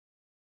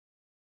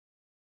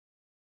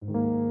You're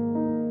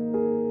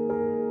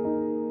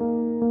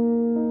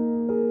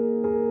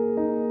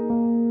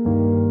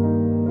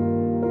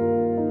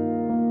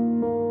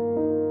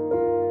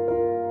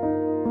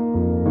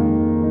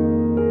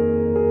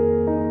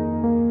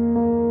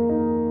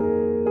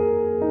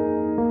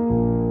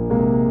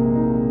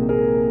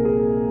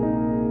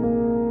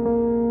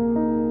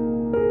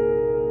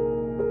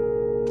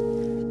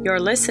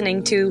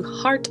listening to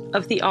Heart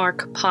of the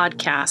Ark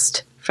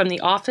podcast from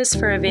the Office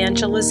for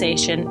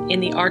Evangelization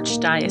in the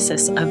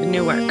Archdiocese of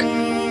Newark.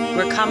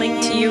 We're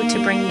coming to you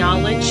to bring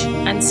knowledge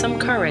and some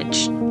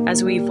courage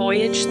as we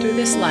voyage through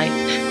this life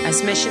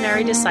as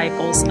missionary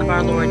disciples of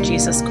our Lord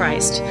Jesus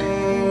Christ.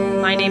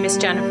 My name is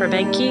Jennifer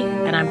Benke,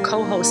 and I'm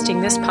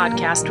co-hosting this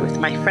podcast with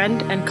my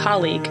friend and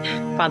colleague,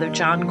 Father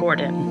John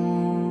Gordon.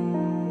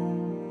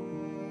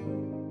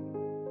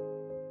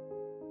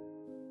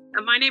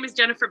 My name is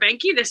Jennifer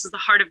Benke. This is the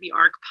Heart of the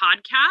Ark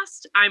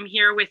podcast. I'm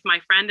here with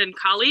my friend and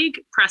colleague,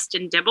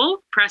 Preston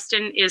Dibble.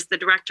 Preston is the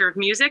director of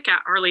music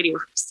at Our Lady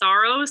of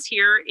Sorrows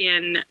here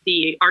in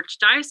the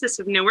Archdiocese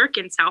of Newark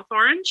in South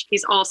Orange.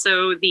 He's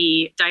also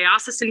the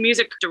diocesan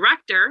music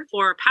director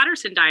for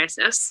Paterson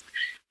Diocese,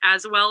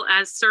 as well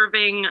as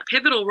serving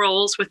pivotal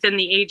roles within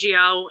the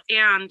AGO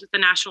and the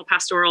National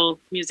Pastoral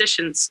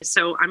Musicians.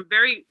 So I'm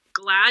very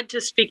glad to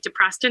speak to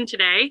Preston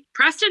today.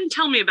 Preston,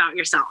 tell me about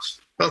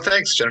yourself. Well,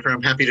 thanks, Jennifer.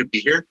 I'm happy to be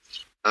here.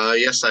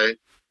 Yes, I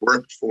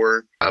work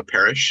for a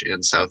parish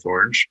in South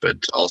Orange, but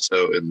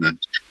also in the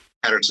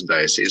Paterson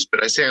Diocese.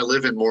 But I say I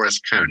live in Morris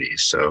County.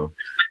 So,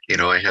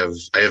 I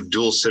have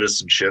dual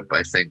citizenship,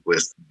 I think,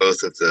 with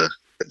both of the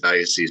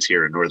dioceses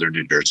here in northern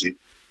New Jersey.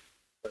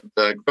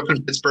 I grew up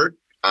in Pittsburgh.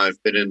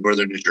 I've been in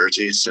northern New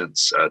Jersey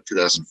since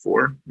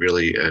 2004.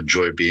 Really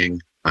enjoy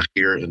being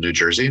here in New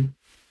Jersey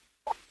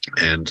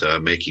and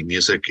making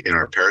music in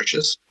our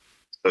parishes.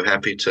 So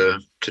happy to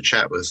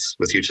chat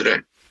with you today.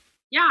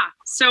 Yeah.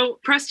 So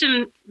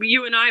Preston,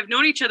 you and I have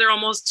known each other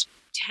almost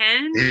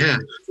 10 years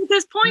at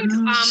this point.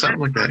 Something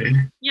like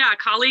that. Yeah.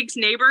 Colleagues,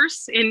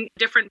 neighbors in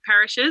different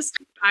parishes.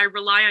 I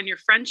rely on your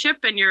friendship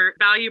and your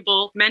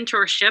valuable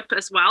mentorship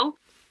as well.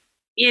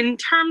 In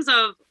terms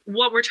of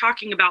what we're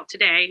talking about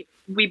today,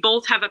 we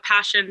both have a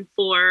passion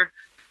for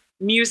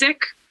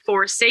music,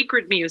 for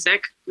sacred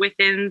music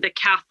within the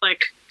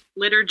Catholic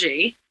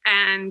liturgy.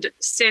 And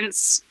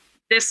since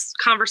this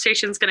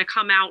conversation is going to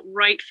come out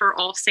right for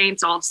All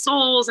Saints, All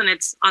Souls, and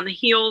it's on the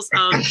heels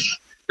of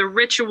the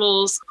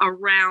rituals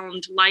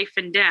around life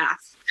and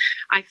death,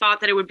 I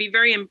thought that it would be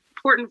very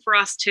important for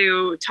us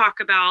to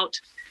talk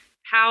about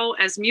how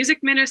as music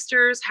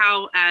ministers,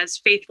 how as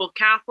faithful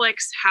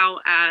Catholics, how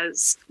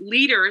as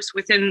leaders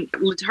within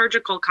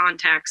liturgical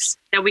contexts,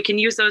 that we can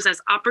use those as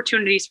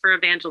opportunities for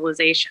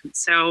evangelization.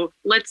 So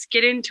let's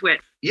get into it.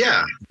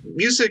 Yeah,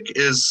 music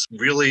is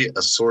really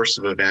a source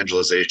of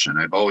evangelization.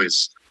 I've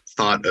always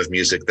thought of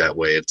music that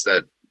way. It's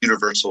that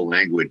universal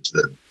language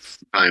that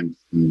sometimes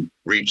can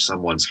reach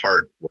someone's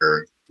heart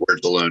where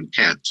words alone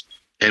can't.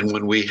 And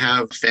when we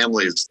have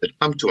families that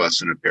come to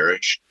us in a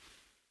parish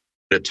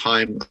at a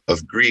time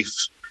of grief,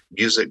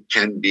 music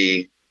can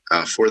be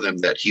for them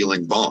that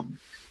healing balm.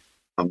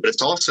 But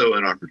it's also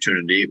an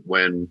opportunity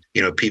when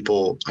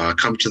people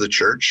come to the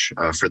church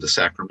for the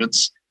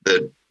sacraments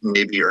that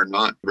maybe are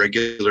not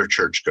regular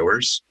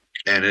churchgoers,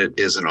 and it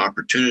is an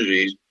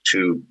opportunity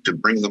to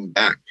bring them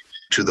back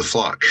to the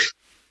flock,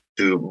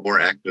 to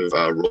more active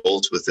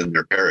roles within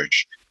their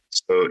parish.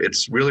 So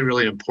it's really,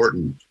 really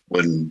important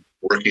when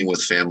working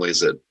with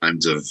families at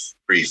times of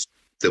grief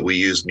that we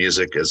use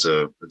music as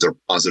a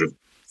positive.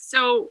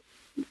 So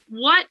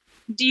what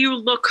do you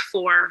look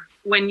for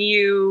when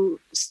you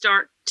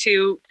start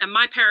to, at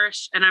my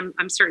parish, and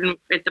I'm certain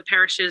at the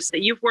parishes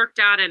that you've worked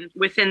at and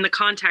within the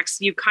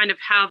context, you kind of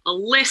have a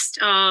list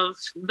of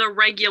the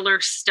regular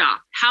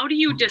stuff. How do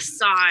you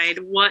decide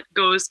what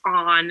goes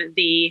on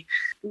the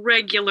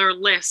regular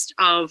list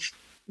of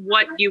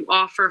what you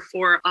offer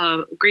for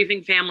a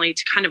grieving family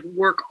to kind of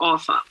work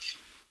off of?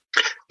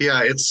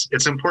 Yeah,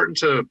 it's important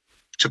to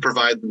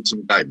provide them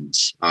some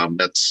guidance.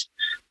 That's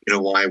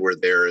why we're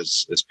there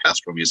as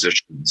pastoral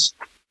musicians,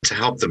 to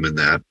help them in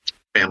that.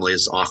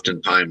 Families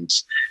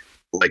oftentimes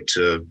like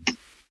to,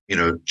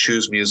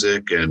 choose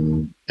music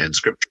and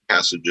scripture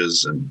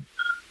passages and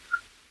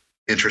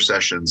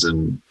intercessions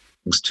and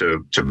things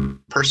to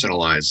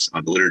personalize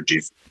on the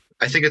liturgy.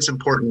 I think it's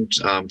important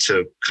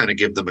to kind of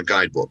give them a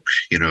guidebook,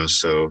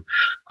 so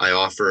I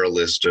offer a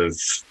list of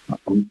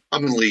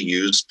commonly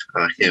used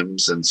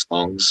hymns and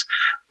songs,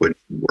 which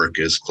work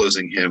as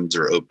closing hymns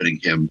or opening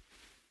hymns.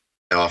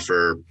 I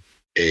offer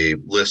a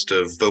list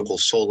of vocal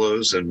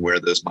solos and where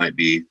those might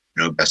be,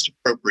 best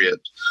appropriate.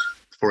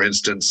 For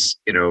instance,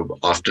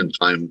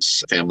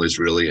 oftentimes families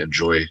really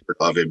enjoy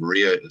Ave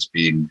Maria as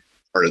being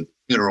part of the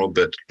funeral,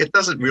 but it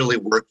doesn't really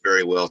work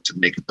very well to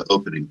make it the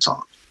opening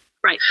song.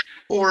 Right.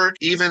 Or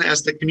even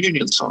as the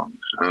communion song.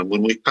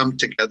 When we come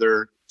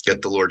together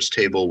at the Lord's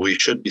table, we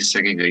should be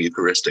singing a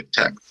Eucharistic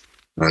text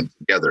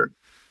together.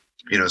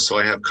 So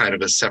I have kind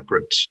of a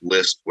separate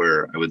list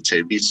where I would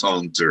say these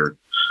songs are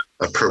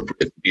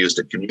appropriate used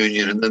at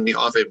communion. And then the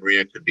Ave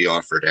Maria could be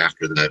offered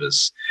after that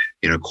as,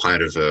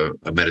 kind of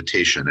a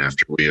meditation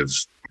after we have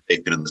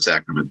taken in the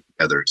sacrament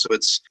together. So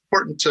it's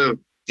important to,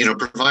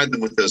 provide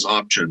them with those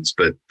options,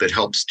 but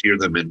help steer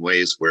them in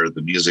ways where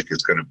the music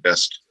is going to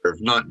best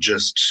serve not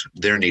just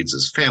their needs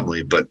as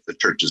family, but the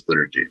church's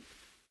liturgy.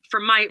 For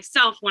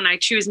myself, when I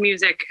choose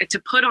music to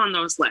put on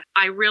those lists,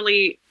 I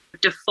really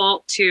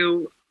default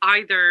to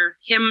either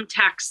hymn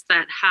texts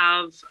that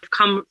have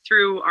come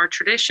through our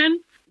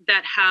tradition,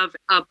 that have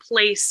a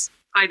place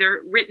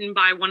either written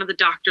by one of the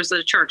doctors of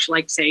the church,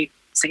 like, say,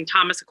 St.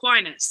 Thomas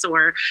Aquinas,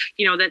 or,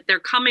 that they're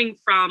coming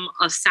from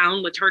a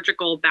sound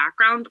liturgical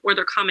background, or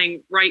they're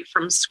coming right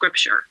from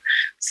scripture.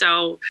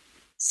 So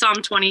Psalm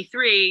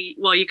 23,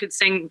 well, you could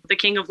sing "The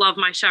King of Love,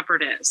 my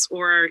shepherd is,"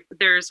 or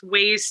there's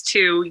ways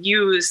to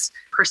use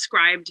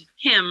prescribed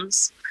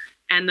hymns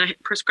and the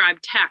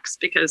prescribed text,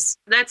 because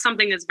that's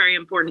something that's very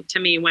important to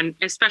me when,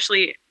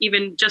 especially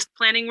even just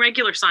planning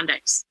regular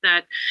Sundays,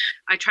 that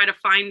I try to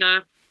find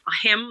a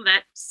hymn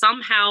that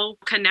somehow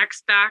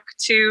connects back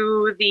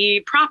to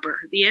the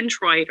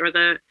introit or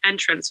the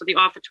entrance or the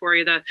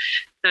offertory,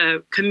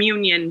 the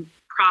communion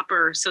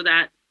proper, so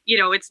that,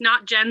 it's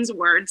not Jen's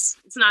words.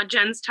 It's not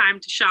Jen's time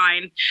to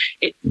shine.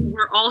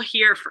 We're all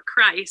here for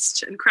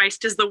Christ, and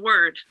Christ is the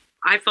Word.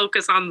 I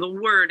focus on the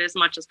Word as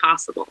much as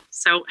possible.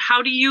 So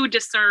how do you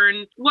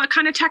discern what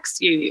kind of text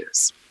you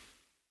use?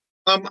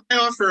 I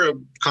offer a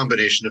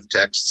combination of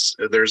texts.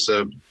 There's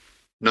a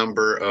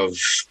number of,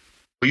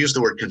 we use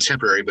the word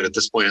contemporary, but at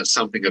this point it's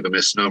something of a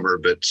misnomer,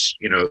 but,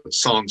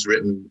 songs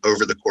written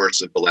over the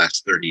course of the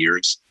last 30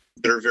 years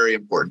that are very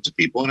important to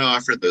people. And I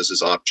offer those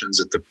as options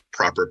at the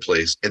proper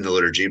place in the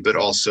liturgy. But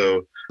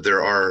also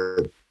there are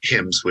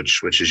hymns,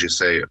 which, as you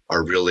say,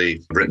 are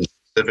really written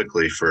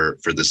specifically for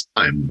this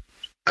time.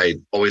 I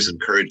always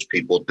encourage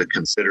people to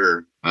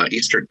consider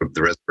Easter,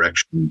 the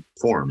resurrection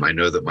form. I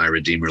know that My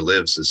Redeemer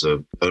Lives is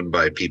owned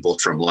by people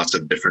from lots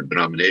of different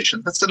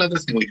denominations. That's another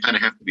thing we kind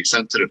of have to be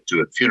sensitive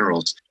to at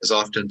funerals, is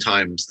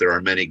oftentimes there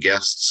are many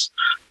guests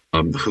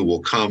who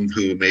will come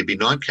who may be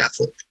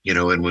non-Catholic,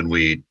 and when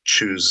we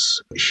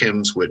choose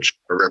hymns which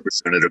are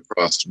represented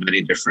across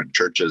many different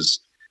churches,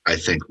 I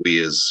think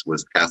we as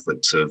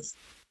Catholics have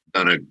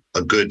done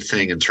a good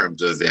thing in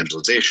terms of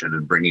evangelization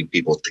and bringing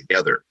people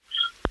together.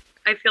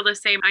 I feel the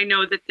same. I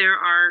know that there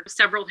are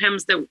several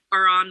hymns that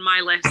are on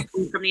my list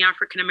from the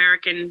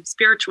African-American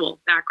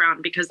spiritual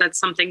background, because that's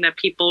something that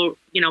people,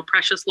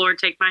 Precious Lord,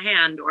 Take My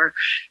Hand, or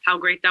How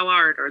Great Thou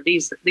Art, or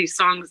these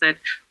songs that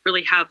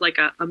really have like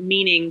a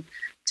meaning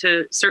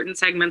to certain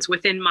segments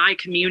within my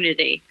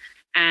community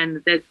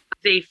and that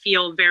they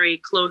feel very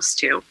close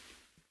to.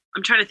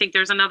 I'm trying to think.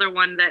 There's another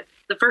one that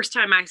the first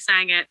time I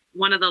sang it,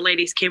 one of the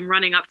ladies came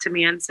running up to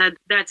me and said,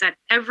 "That's at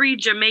every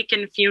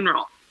Jamaican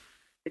funeral.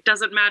 It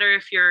doesn't matter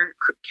if you're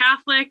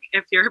Catholic,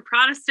 if you're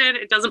Protestant,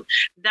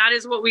 that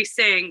is what we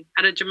sing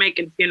at a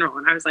Jamaican funeral."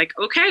 And I was like,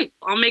 okay,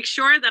 I'll make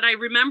sure that I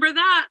remember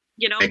that,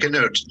 Make a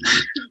note.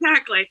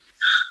 Exactly.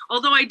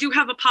 Although I do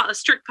have a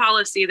strict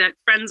policy that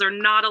friends are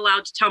not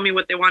allowed to tell me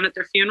what they want at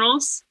their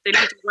funerals. They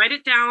need to write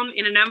it down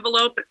in an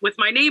envelope with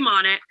my name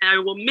on it, and I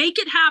will make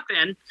it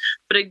happen,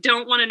 but I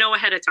don't want to know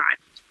ahead of time.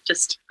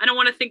 I don't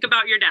want to think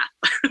about your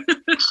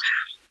death.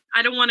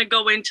 I don't want to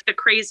go into the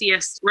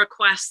craziest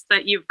requests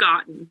that you've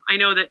gotten. I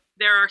know that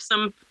there are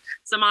some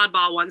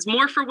oddball ones,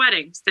 more for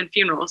weddings than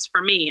funerals,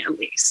 for me at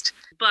least.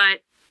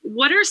 But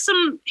what are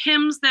some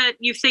hymns that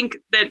you think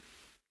that,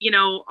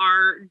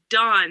 are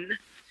done,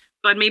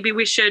 but maybe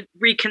we should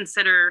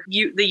reconsider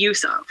the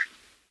use of?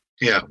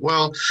 Yeah,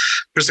 well,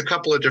 there's a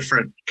couple of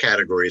different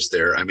categories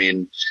there. I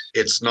mean,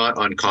 it's not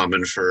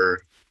uncommon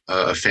for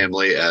a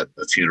family at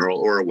a funeral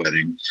or a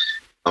wedding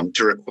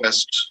to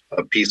request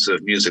a piece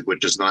of music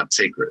which is not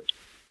sacred.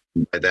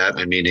 By that,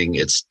 I'm meaning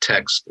its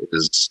text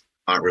is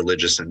not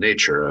religious in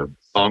nature. A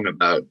song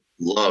about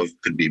love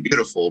could be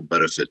beautiful,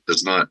 but if it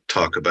does not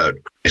talk about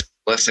Christ's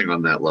blessing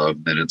on that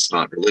love, then it's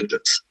not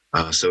religious.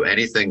 So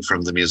anything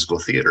from the musical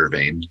theater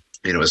vein,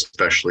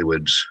 especially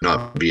would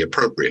not be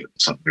appropriate.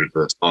 There's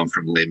a song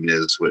from Les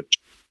Mis, which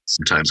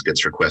sometimes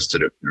gets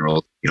requested at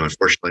funerals.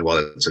 Unfortunately, while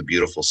it's a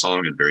beautiful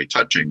song and very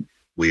touching,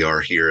 we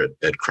are here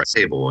at Christ's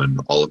table and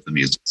all of the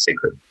music is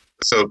sacred.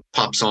 So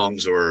pop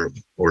songs or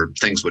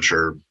things which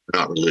are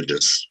not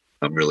religious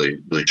really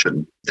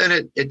shouldn't.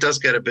 Then it does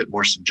get a bit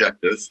more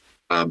subjective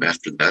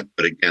after that.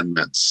 But again,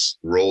 that's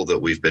a role that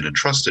we've been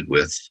entrusted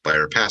with by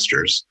our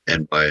pastors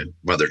and by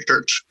Mother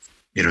Church,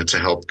 to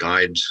help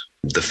guide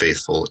the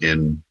faithful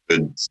in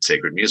good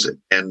sacred music.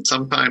 And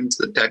sometimes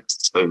the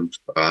texts of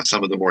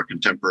some of the more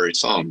contemporary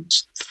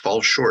songs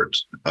fall short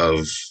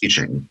of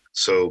teaching.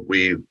 So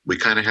we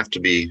kind of have to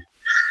be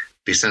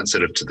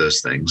sensitive to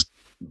those things,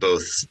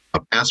 both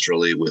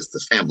pastorally with the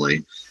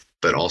family,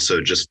 but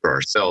also just for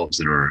ourselves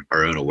and our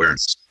own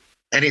awareness.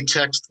 Any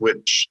text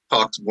which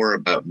talks more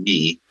about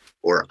me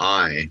or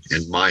I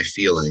and my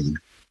feeling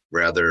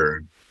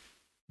rather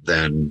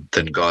than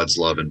God's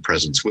love and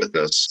presence with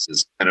us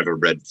is kind of a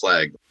red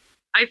flag.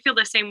 I feel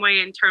the same way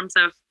in terms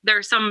of there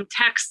are some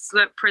texts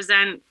that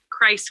present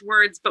Christ's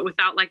words, but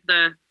without like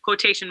the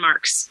quotation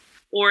marks,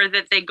 or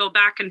that they go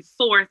back and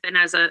forth and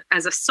as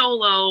a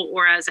solo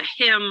or as a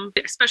hymn,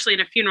 especially in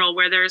a funeral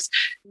where there's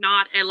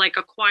not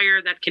a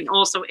choir that can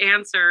also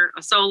answer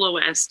a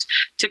soloist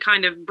to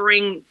kind of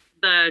bring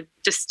the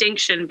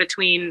distinction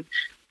between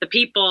the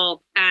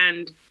people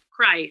and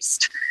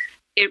Christ.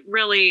 It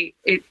really,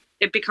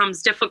 it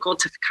becomes difficult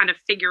to kind of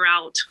figure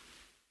out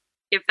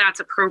if that's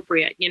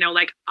appropriate.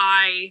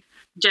 I,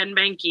 Jen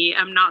Benke,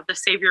 am not the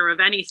savior of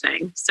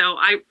anything. So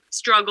I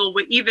struggle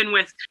even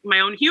with my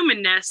own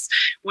humanness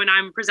when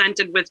I'm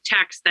presented with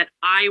text that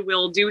I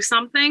will do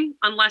something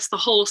unless the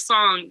whole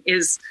song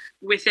is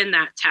within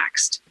that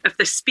text. If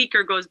the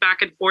speaker goes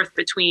back and forth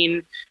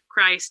between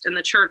Christ and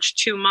the church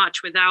too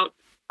much without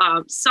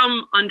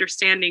some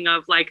understanding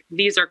of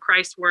these are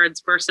Christ's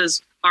words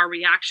versus our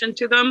reaction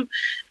to them,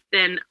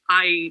 then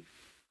I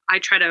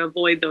try to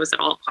avoid those at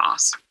all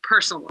costs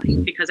personally,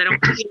 because I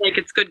don't feel like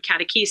it's good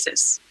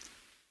catechesis.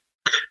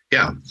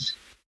 Yeah.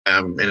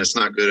 And it's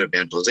not good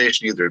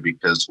evangelization either,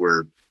 because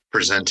we're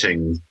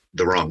presenting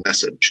the wrong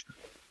message.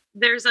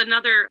 There's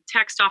another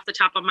text off the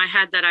top of my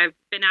head that I've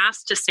been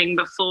asked to sing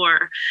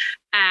before.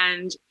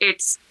 And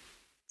is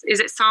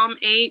it Psalm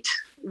 8?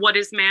 What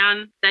is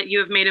man that you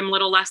have made him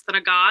little less than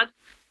a god?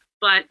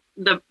 But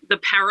the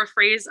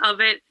paraphrase of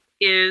it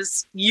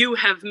is, you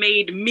have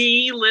made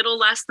me little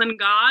less than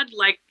God.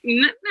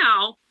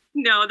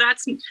 No,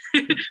 that's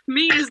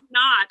me is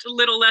not a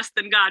little less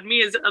than God. Me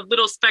is a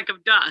little speck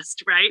of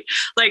dust, right?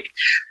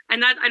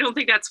 And that, I don't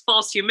think that's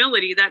false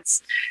humility.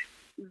 That's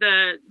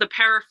the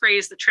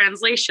paraphrase, the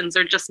translations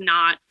are just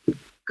not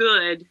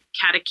good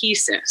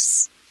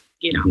catechesis,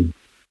 Mm-hmm.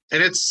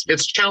 And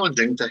it's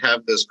challenging to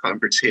have those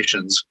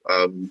conversations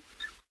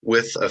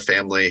with a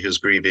family who's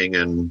grieving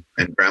and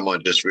grandma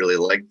just really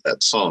liked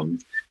that song.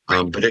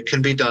 But it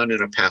can be done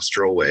in a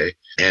pastoral way.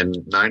 And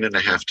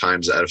 9.5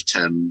 times out of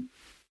 10,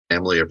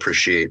 family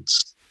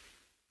appreciates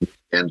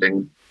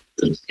ending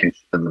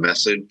the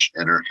message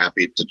and are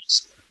happy to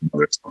just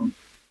another song.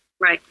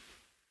 Right.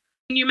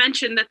 You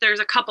mentioned that there's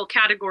a couple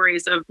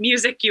categories of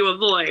music you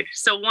avoid.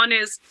 So one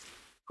is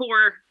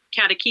poor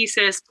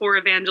catechesis, poor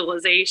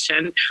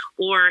evangelization,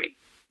 or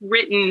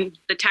written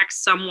the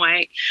text some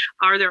way.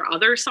 Are there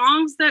other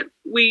songs that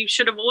we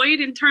should avoid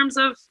in terms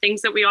of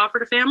things that we offer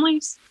to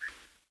families?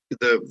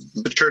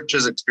 The church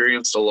has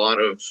experienced a lot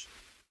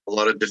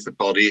of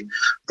difficulty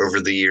over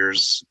the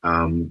years,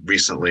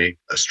 recently,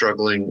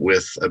 struggling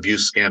with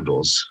abuse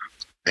scandals.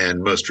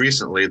 And most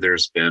recently,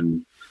 there's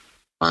been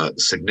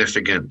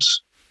significant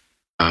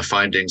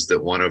findings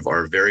that one of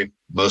our very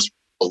most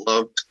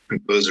beloved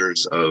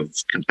composers of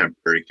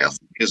contemporary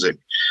Catholic music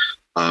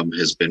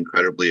has been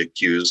credibly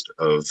accused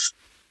of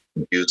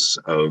abuse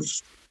of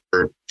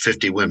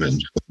 50 women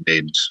who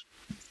made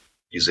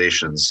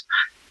accusations.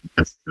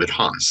 David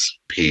Haas.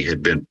 He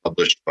had been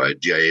published by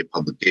GIA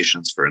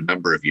Publications for a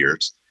number of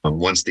years.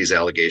 Once these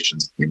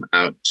allegations came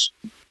out,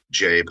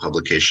 GIA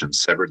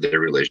Publications severed their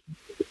relationship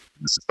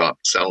and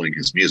stopped selling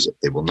his music.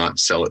 They will not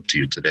sell it to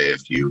you today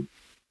if you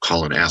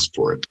call and ask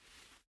for it.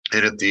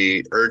 And at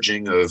the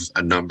urging of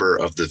a number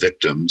of the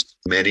victims,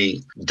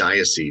 many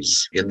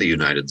dioceses in the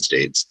United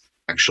States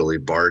actually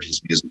barred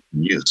his music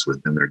from use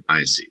within their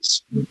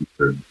diocese.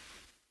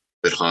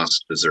 That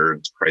Haas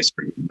deserves Christ's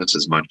forgiveness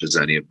as much as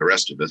any of the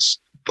rest of us.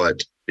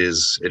 But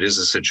it is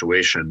a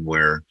situation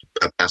where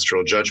a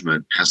pastoral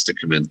judgment has to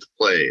come into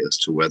play as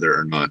to whether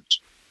or not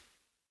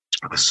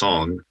a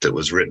song that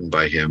was written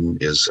by him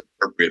is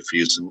appropriate for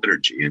use in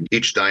liturgy. And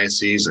each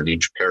diocese and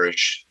each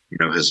parish,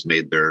 has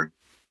made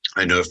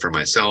I know for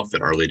myself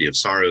at Our Lady of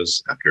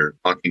Sorrows, after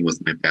talking with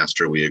my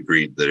pastor, we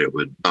agreed that it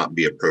would not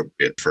be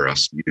appropriate for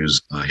us to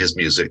use his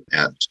music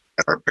at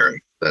our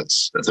parish.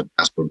 That's a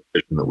pastoral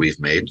decision that we've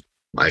made.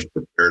 I've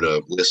prepared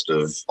a list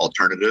of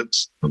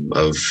alternatives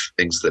of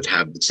things that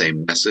have the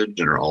same message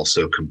and are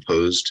also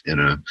composed in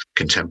a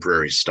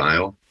contemporary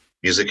style.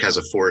 Music has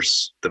a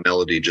force, the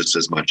melody just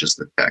as much as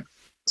the text.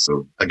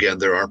 So again,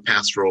 there are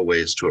pastoral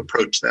ways to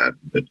approach that.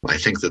 But I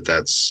think that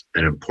that's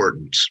an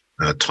important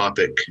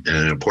topic and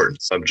an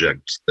important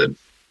subject that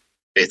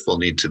faithful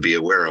need to be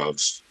aware of.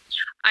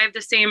 I have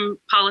the same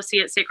policy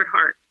at Sacred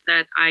Heart,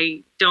 that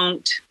I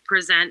don't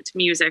present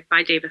music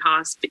by David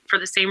Haas for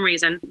the same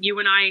reason. You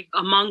and I,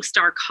 amongst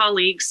our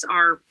colleagues,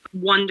 are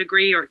 1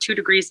 degree or 2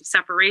 degrees of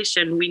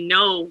separation. We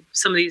know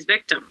some of these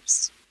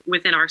victims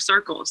within our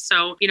circles.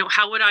 So,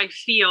 how would I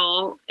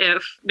feel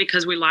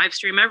because we live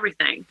stream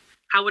everything,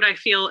 how would I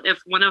feel if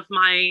one of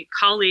my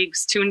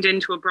colleagues tuned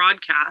into a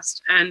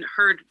broadcast and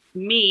heard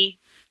me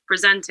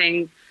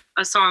presenting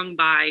a song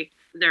by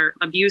their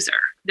abuser?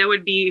 That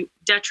would be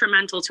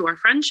detrimental to our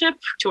friendship,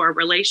 to our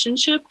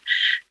relationship.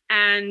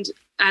 And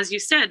as you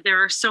said,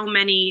 there are so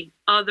many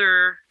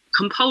other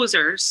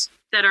composers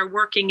that are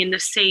working in the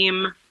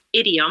same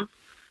idiom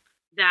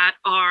that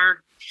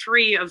are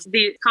free of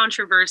the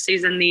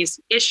controversies and these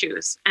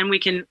issues. And we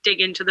can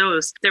dig into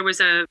those. There was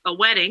a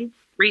wedding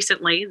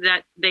recently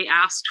that they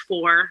asked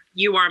for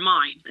You Are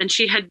Mine. And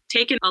she had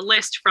taken a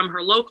list from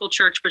her local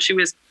church, but she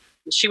was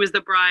She was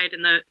the bride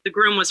and the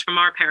groom was from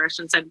our parish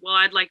and said, well,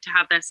 I'd like to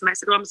have this. And I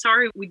said, well, I'm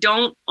sorry, we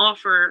don't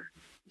offer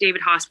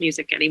David Haas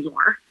music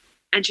anymore.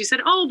 And she said,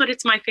 oh, but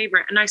it's my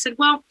favorite. And I said,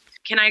 well,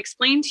 can I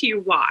explain to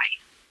you why?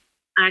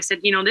 And I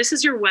said, this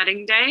is your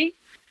wedding day.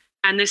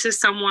 And this is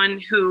someone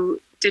who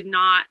did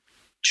not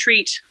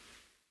treat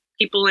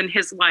people in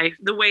his life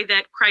the way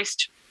that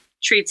Christ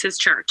treats his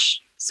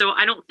church. So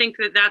I don't think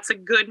that that's a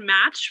good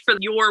match for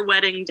your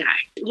wedding day.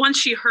 Once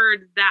she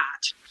heard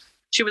that,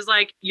 she was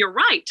like, you're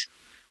right.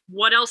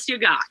 What else you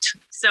got?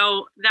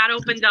 So that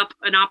opened up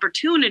an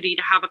opportunity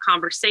to have a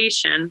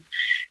conversation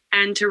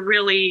and to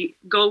really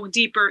go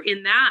deeper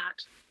in that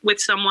with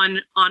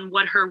someone on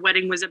what her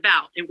wedding was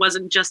about. It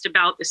wasn't just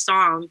about the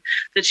song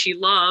that she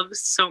loves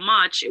so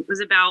much. It was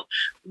about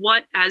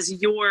what,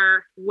 as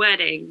your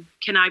wedding,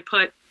 can I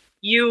put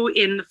you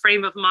in the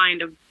frame of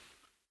mind of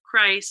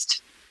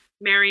Christ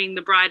marrying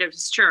the bride of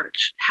his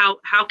church?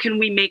 How can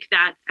we make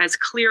that as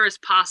clear as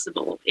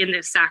possible in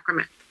this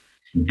sacrament?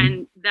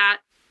 And that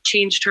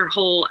changed her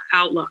whole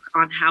outlook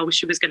on how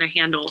she was going to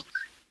handle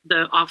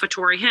the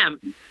offertory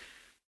hymn.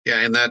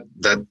 Yeah, and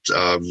that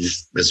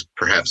is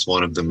perhaps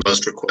one of the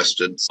most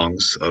requested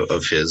songs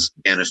of his.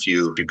 And if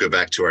you go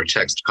back to our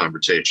text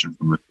conversation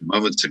from a few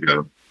moments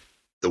ago,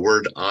 the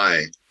word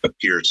I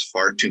appears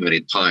far too many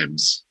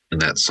times in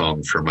that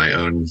song for my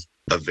own,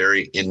 a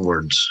very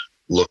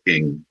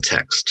inward-looking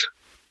text.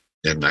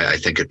 And I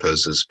think it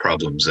poses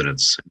problems in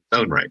its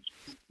own right.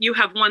 You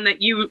have one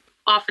that you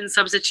often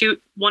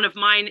substitute. One of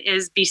mine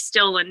is be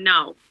still and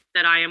know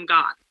that I am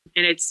God.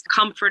 And it's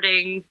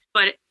comforting,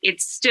 but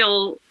it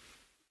still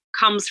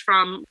comes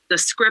from the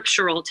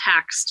scriptural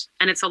text.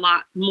 And it's a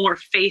lot more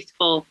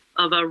faithful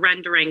of a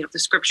rendering of the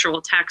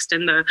scriptural text,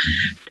 and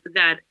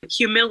that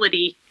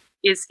humility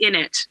is in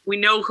it. We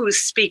know who's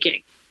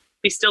speaking.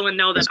 Be still and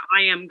know that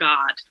I am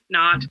God,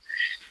 not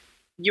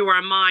you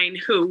are mine,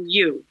 who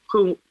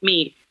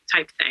me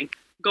type thing.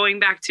 Going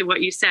back to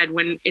what you said,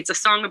 when it's a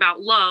song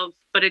about love,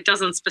 but it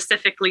doesn't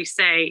specifically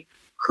say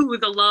who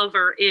the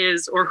lover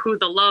is or who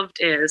the loved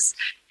is,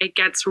 it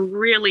gets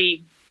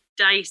really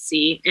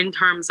dicey in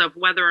terms of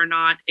whether or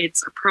not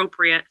it's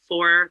appropriate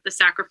for the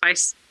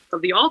sacrifice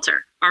of the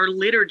altar, our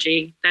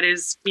liturgy that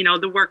is,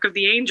 the work of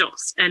the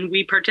angels, and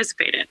we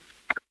participate in.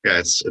 Yeah,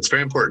 it's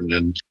very important.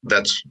 And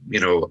that's,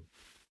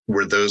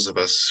 where those of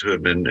us who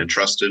have been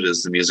entrusted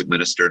as the music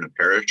minister in a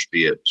parish,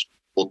 be it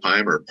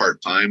full-time or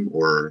part-time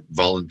or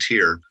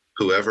volunteer,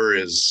 whoever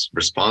is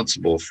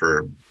responsible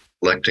for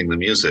selecting the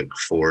music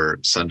for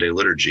Sunday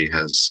liturgy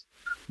has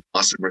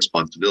awesome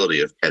responsibility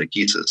of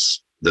catechesis,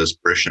 those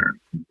parishioners.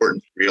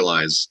 Important to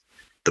realize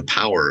the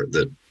power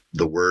that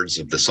the words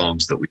of the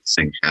songs that we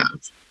sing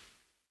have.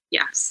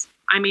 Yes.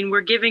 I mean,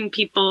 we're giving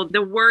people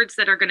the words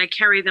that are going to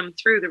carry them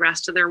through the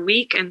rest of their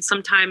week. And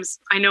sometimes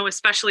I know,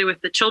 especially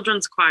with the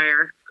children's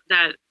choir,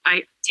 that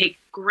I take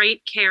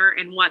great care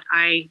in what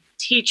I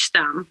teach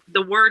them,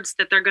 the words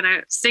that they're going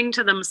to sing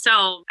to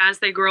themselves as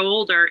they grow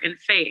older in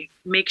faith.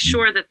 Make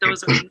sure that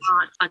those are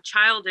not a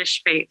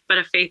childish faith, but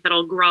a faith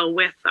that'll grow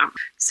with them.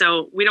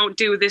 So we don't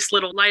do This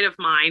Little Light of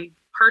Mine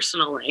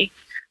personally.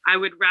 I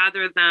would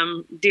rather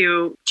them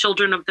do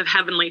Children of the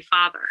Heavenly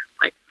Father.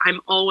 Like,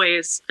 I'm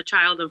always a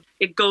child of,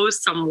 it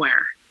goes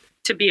somewhere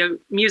to be a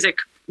music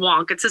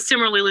wonk. It's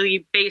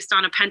similarly based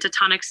on a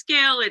pentatonic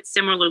scale. It's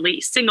similarly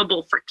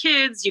singable for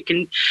kids. You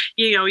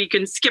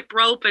can skip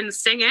rope and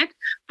sing it,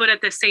 but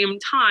at the same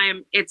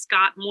time, it's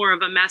got more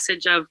of a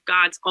message of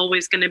God's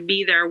always going to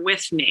be there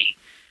with me,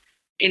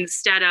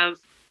 instead of,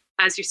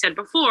 as you said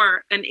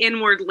before, an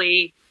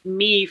inwardly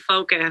me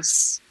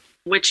focus,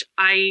 which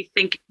I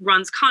think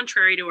runs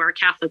contrary to our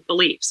Catholic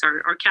beliefs.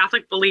 Our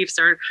Catholic beliefs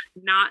are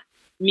not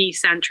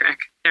me-centric.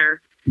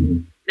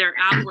 They're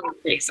outward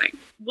facing.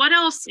 What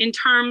else in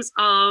terms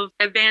of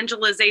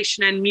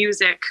evangelization and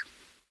music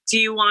do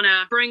you want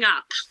to bring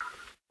up?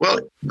 Well,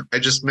 I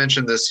just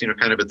mentioned this,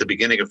 kind of at the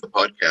beginning of the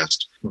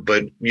podcast,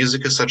 but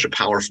music is such a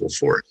powerful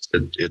force.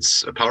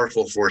 It's a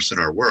powerful force in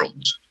our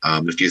world.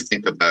 If you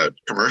think about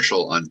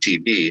commercial on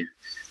TV,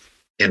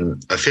 in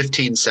a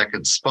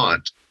 15-second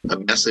spot, a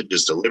message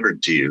is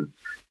delivered to you.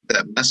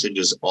 That message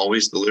is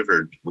always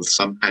delivered with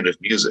some kind of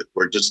music.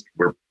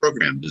 We're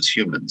programmed as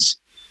humans,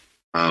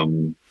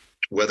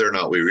 whether or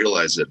not we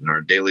realize it in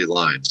our daily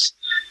lives,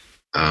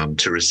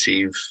 to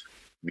receive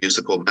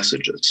musical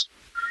messages.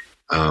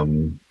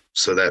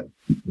 So that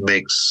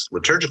makes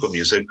liturgical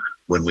music,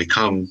 when we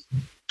come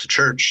to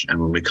church and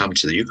when we come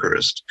to the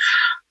Eucharist,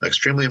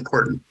 extremely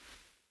important.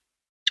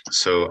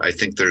 So I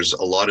think there's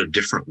a lot of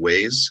different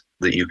ways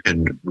that you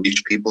can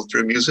reach people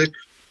through music,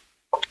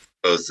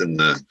 both in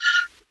the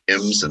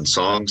hymns and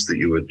songs that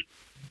you would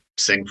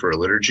sing for a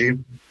liturgy.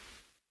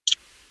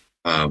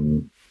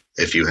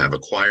 If you have a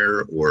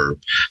choir or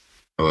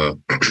a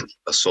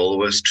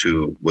soloist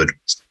who would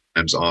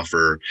sometimes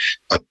offer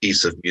a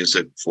piece of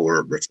music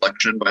for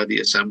reflection by the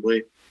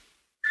assembly,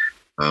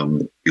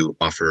 you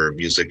offer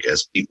music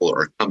as people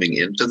are coming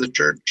into the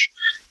church.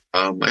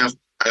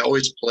 I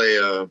always play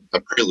a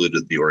prelude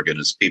at the organ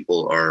as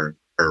people are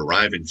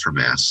arriving for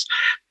Mass.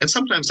 And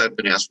sometimes I've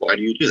been asked, why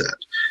do you do that?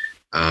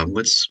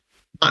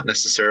 not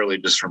necessarily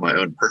just for my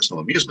own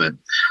personal amusement,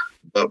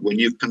 but when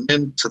you come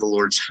into the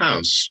Lord's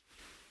house,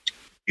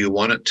 do you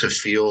want it to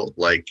feel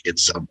like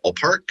it's a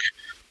ballpark,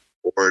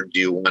 or do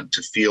you want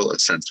to feel a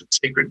sense of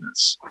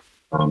sacredness?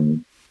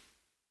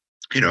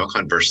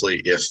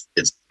 Conversely, if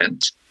it's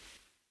Lent,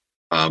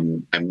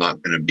 I'm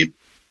not going to be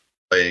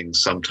playing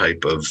some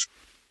type of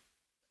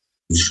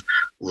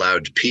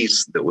loud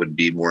piece that would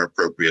be more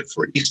appropriate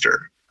for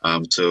Easter.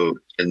 So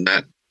in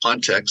that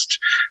context,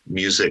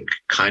 music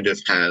kind of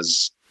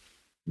has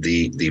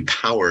the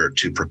power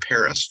to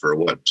prepare us for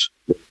what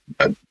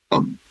and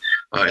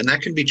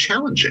that can be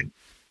challenging,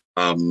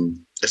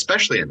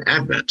 especially in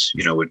Advent,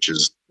 which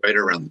is right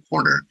around the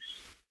corner.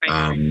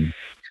 Right.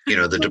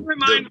 Don't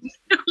remind me.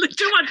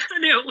 Too much to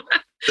do.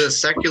 The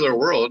secular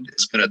world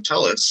is going to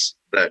tell us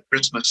that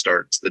Christmas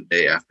starts the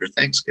day after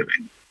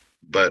Thanksgiving,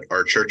 but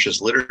our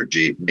church's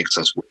liturgy makes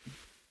us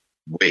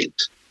wait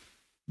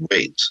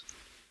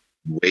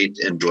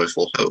in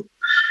joyful hope,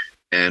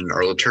 and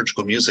our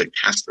liturgical music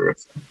has to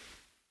reflect.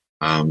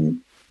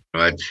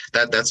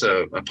 That's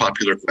a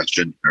popular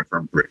question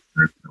from Britain.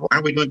 Why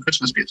are we doing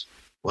Christmas music?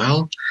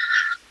 Well,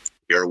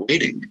 we are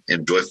waiting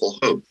in joyful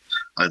hope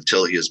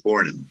until he is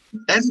born, and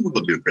then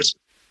we'll do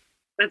Christmas.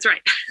 That's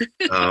right.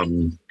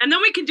 And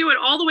then we can do it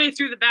all the way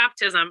through the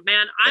baptism,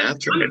 man.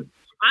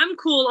 I'm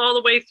cool all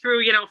the way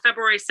through,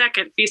 February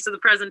 2nd, Feast of the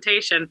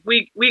Presentation.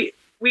 We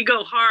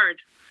go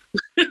hard.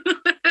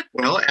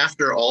 Well,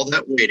 after all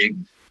that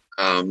waiting,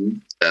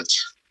 but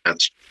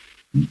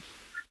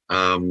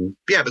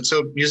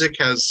so music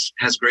has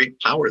great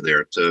power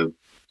there to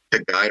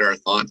guide our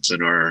thoughts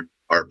and our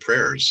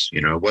prayers.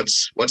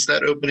 What's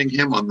that opening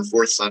hymn on the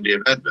fourth Sunday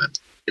of Advent?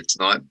 It's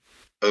not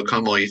 "O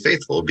come all ye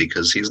faithful,"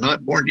 because he's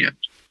not born yet.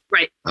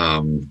 Right.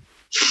 And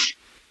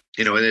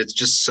it's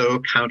just so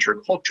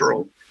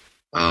countercultural.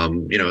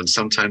 And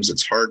sometimes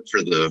it's hard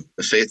for the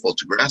faithful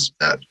to grasp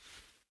that.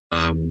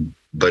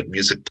 But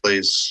music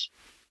plays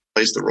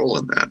the role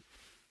in that.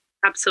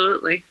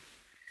 Absolutely.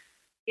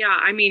 Yeah.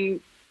 I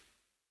mean,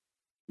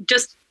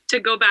 just to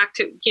go back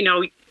to,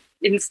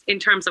 in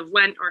terms of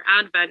Lent or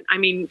Advent, I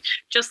mean,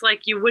 just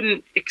like you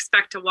wouldn't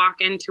expect to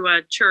walk into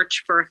a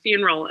church for a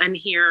funeral and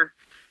hear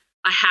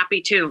a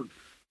happy tune,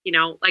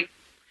 like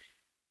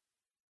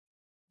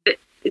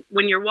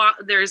when you're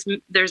there's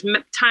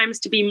times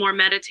to be more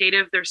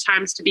meditative. There's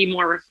times to be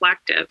more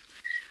reflective.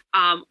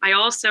 I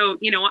also,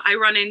 I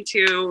run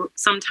into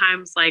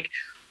sometimes like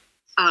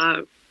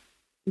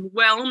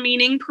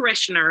well-meaning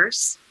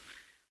parishioners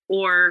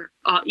or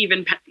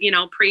even,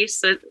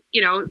 priests that,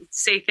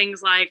 say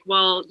things like,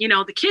 well,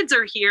 the kids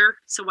are here,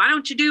 so why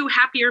don't you do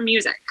happier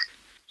music?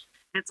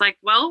 And it's like,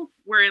 well,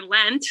 we're in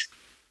Lent,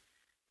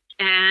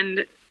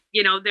 and,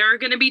 there are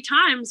going to be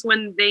times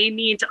when they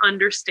need to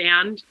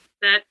understand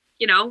that,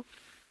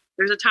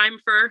 there's a time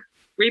for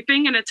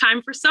reaping and a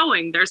time for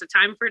sowing. There's a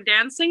time for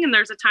dancing and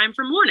there's a time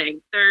for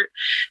mourning. There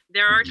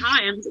are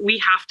times we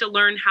have to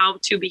learn how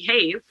to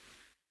behave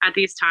at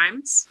these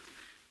times.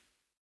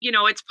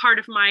 It's part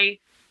of my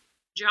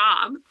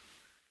job,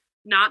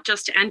 not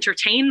just to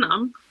entertain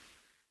them,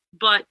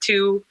 but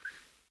to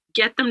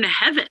get them to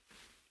heaven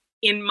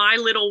in my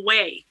little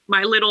way.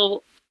 My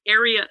little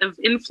area of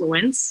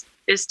influence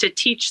is to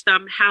teach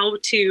them how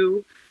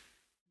to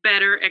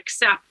better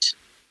accept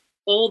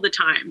all the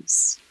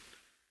times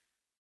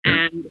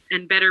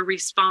and better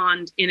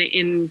respond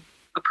in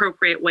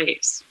appropriate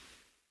ways.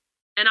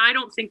 And I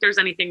don't think there's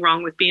anything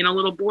wrong with being a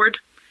little bored.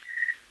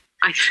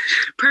 I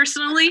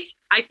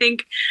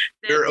think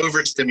that we're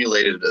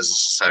overstimulated as a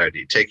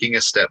society. Taking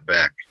a step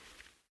back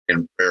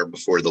in prayer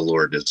before the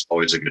Lord is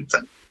always a good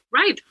thing.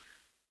 Right.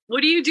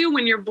 What do you do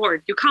when you're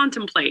bored? You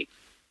contemplate.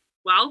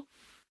 Well,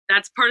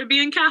 that's part of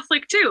being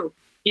Catholic too.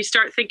 You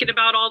start thinking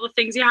about all the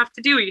things you have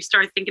to do. You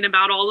start thinking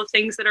about all the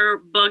things that are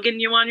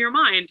bugging you on your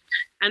mind.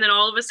 And then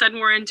all of a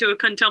sudden we're into a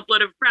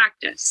contemplative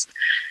practice.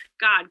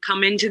 God,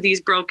 come into these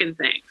broken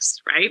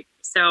things, right?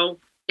 So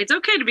it's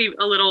okay to be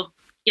a little,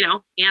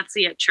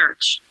 antsy at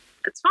church.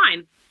 That's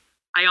fine.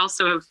 I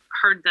also have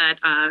heard that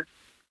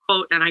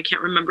quote, and I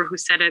can't remember who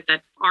said it,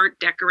 that art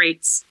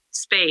decorates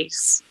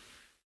space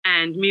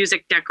and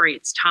music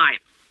decorates time.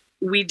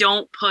 We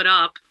don't put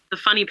up the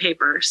funny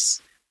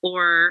papers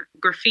or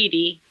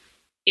graffiti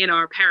in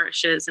our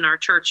parishes and our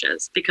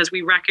churches because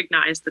we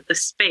recognize that the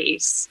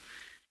space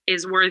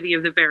is worthy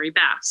of the very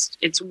best.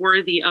 It's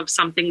worthy of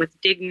something with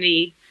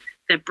dignity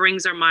that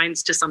brings our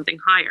minds to something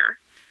higher.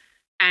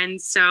 And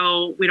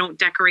so we don't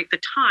decorate the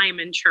time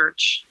in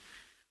church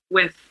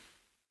with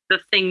the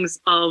things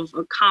of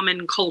a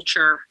common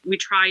culture. We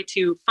try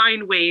to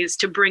find ways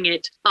to bring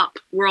it up.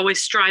 We're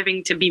always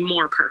striving to be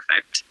more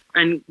perfect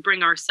and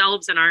bring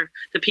ourselves and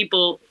the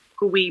people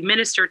who we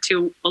minister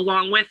to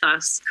along with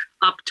us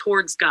up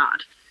towards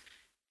God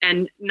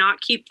and not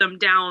keep them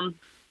down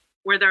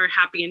where they're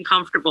happy and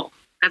comfortable.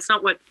 That's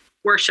not what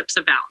worship's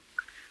about.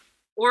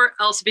 Or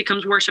else it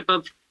becomes worship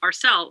of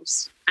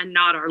ourselves and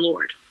not our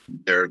Lord.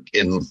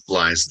 Therein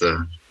lies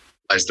the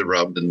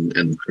rub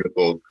and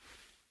critical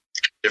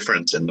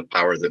difference in the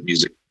power that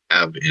music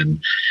have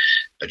in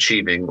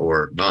achieving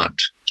or not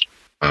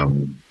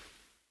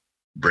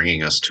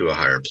bringing us to a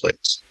higher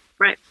place.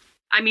 Right.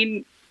 I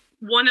mean,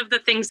 one of the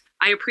things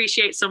I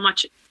appreciate so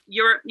much,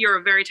 you're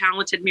a very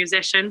talented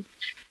musician,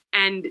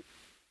 and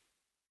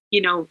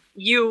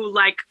you,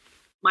 like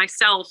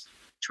myself,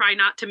 try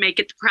not to make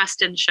it the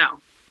Preston show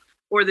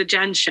or the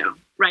Jen show,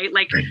 right?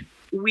 Like,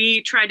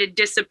 we try to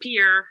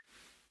disappear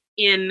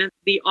in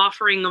the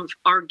offering of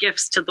our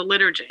gifts to the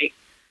liturgy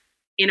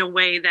in a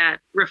way that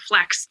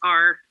reflects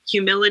our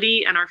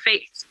humility and our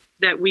faith,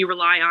 that we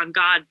rely on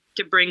God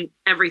to bring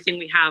everything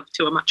we have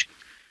to a much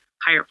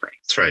higher place.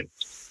 That's right.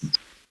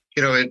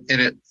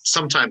 And it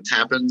sometimes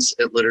happens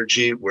at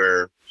liturgy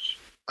where,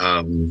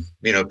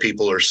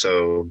 people are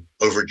so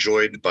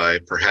overjoyed by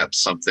perhaps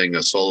something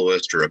a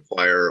soloist or a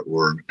choir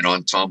or an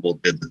ensemble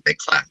did that they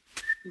clap.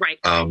 Right.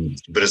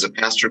 But as a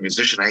pastor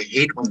musician, I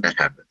hate when that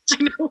happens.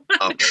 I know.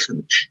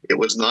 It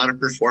was not a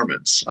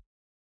performance.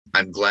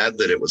 I'm glad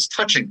that it was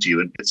touching to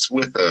you, and it's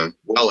with a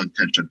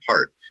well-intentioned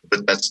heart.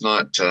 But that's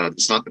not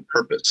the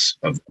purpose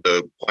of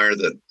the choir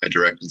that I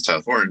direct in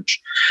South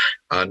Orange.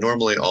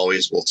 Normally,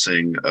 always will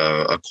sing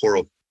a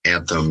choral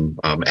anthem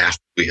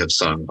after we have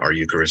sung our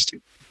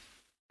Eucharistic.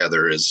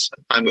 Together is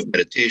a time of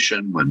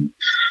meditation when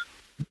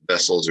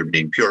vessels are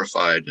being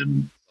purified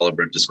and the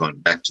celebrant has gone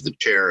back to the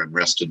chair and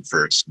rested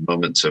for some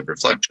moments of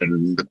reflection,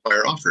 and the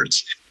choir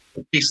offers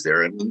a piece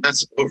there. And when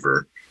that's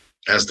over,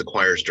 as the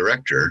choir's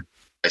director,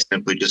 I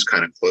simply just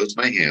kind of close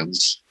my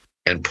hands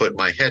and put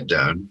my head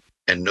down,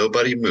 and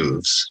nobody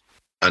moves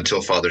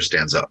until Father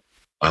stands up.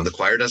 The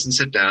choir doesn't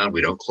sit down.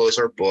 We don't close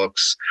our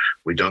books.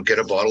 We don't get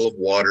a bottle of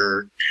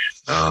water.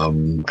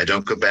 I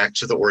don't go back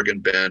to the organ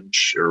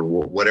bench or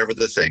whatever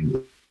the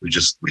thing. We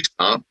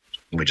stop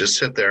and we just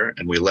sit there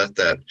and we let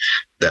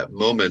that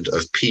moment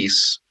of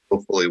peace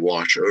hopefully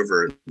wash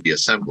over the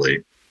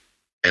assembly.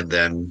 And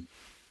then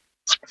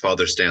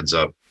Father stands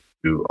up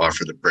to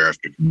offer the prayer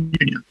after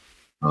communion.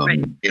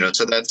 Right.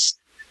 So that's,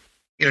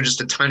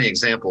 just a tiny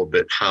example,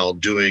 but how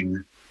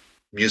doing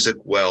music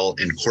well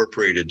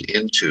incorporated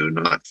into,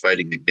 not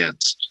fighting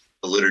against,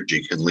 the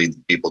liturgy can lead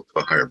people to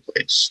a higher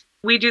place.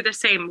 We do the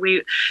same.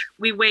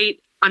 We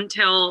wait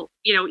until,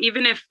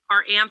 even if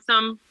our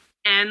anthem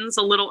ends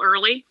a little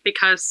early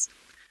because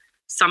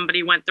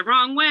somebody went the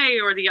wrong way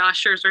or the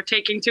ushers are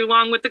taking too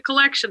long with the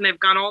collection, they've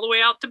gone all the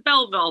way out to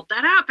Belleville.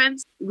 That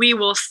happens. We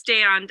will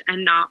stand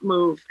and not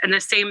move. And the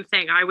same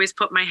thing, I always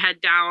put my head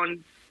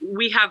down.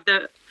 We have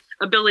the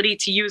ability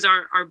to use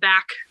our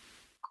back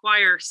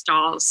choir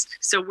stalls.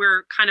 So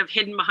we're kind of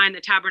hidden behind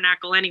the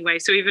tabernacle anyway.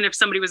 So even if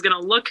somebody was going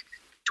to look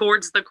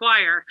towards the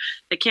choir,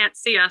 they can't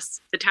see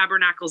us. The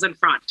tabernacle's in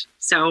front.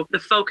 So the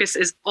focus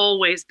is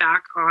always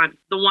back on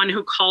the one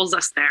who calls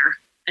us there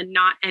and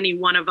not any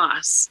one of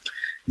us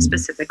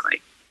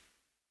specifically.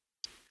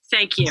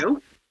 Thank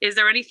you. Is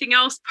there anything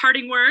else,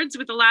 parting words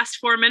with the last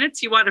 4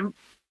 minutes? You want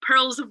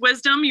pearls of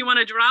wisdom you want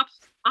to drop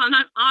on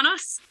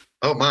us?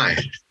 Oh my,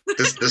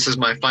 this is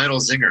my final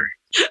zinger.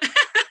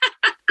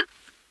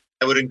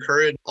 I would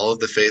encourage all of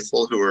the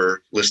faithful who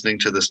are listening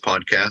to this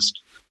podcast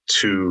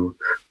to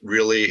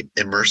really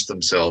immerse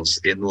themselves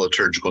in the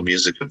liturgical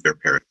music of their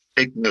parish.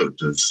 Take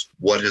note of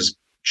what is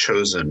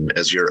chosen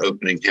as your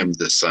opening hymn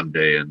this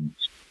Sunday and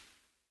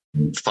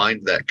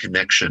find that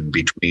connection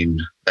between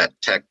that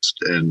text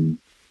and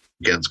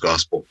Gen's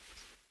gospel.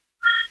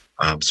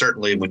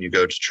 Certainly when you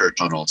go to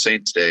church on All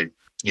Saints' Day,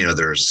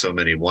 there are so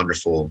many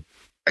wonderful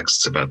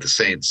texts about the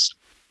saints.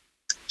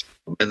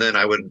 And then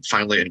I would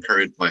finally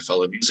encourage my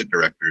fellow music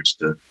directors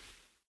to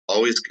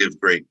always give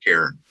great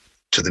care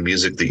to the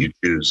music that you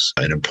choose.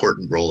 An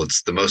important role.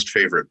 It's the most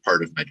favorite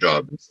part of my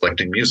job,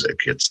 selecting music.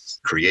 It's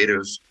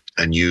creative,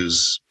 and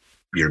use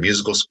your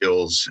musical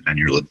skills and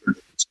your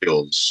liturgical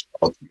skills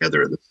all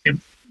together at the same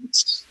time.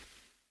 It's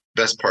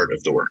the best part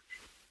of the work.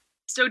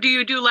 So do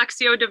you do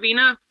Lectio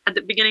Divina at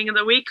the beginning of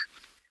the week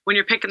when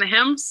you're picking the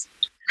hymns?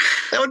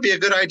 That would be a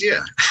good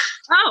idea.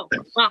 Oh,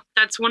 well,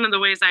 that's one of the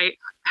ways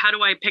how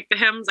do I pick the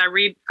hymns? I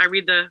read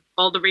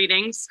all the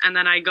readings, and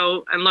then I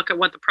go and look at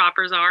what the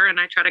propers are, and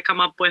I try to come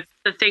up with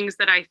the things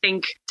that I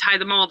think tie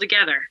them all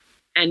together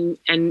and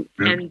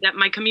that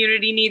my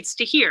community needs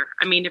to hear.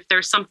 I mean, if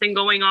there's something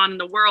going on in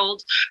the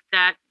world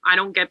that I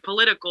don't get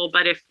political,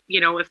 but if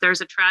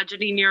there's a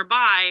tragedy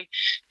nearby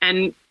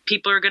and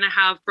people are going to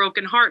have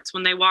broken hearts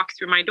when they walk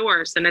through my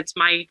doors, and it's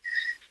my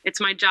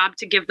job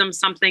to give them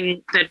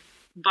something that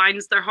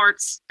binds their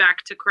hearts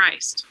back to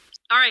Christ.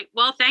 All right.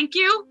 Well, thank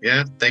you.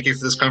 Yeah. Thank you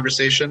for this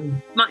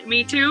conversation.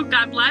 Me too.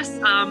 God bless.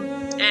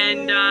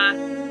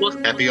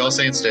 Happy All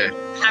Saints' Day.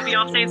 Happy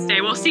All Saints'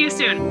 Day. We'll see you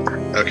soon.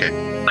 Okay.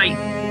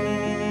 Bye.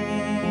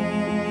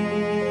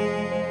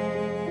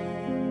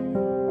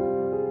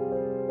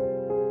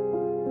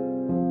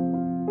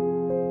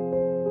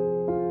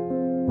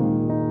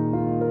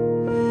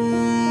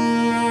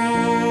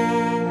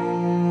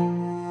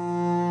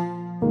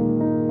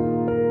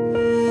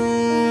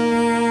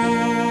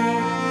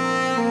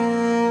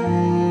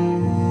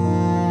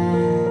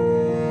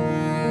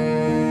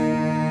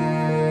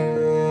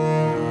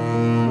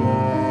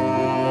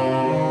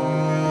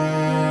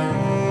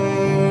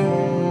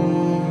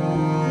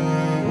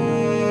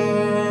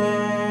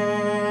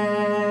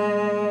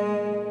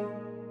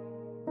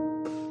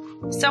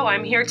 So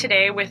I'm here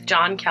today with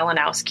John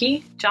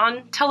Kalinowski.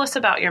 John, tell us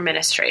about your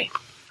ministry.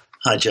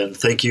 Hi, Jen.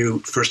 Thank you.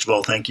 First of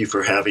all, thank you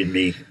for having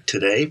me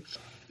today.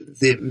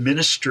 The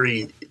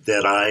ministry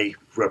that I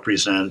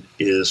represent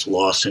is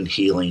Loss and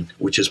Healing,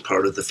 which is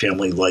part of the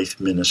Family Life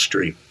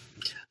Ministry.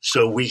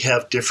 So we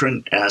have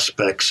different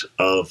aspects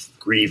of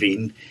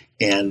grieving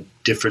and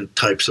different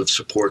types of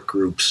support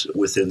groups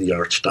within the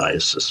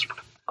Archdiocese.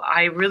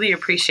 I really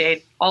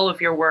appreciate all of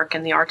your work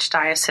in the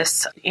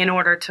Archdiocese in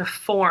order to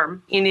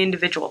form in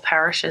individual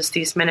parishes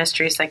these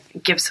ministries that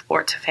give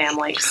support to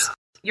families.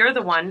 You're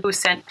the one who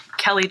sent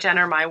Kelly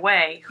Jenner my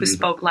way, who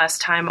spoke last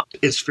time.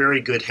 It's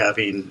very good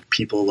having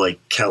people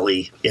like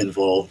Kelly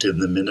involved in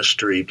the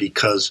ministry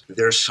because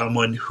there's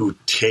someone who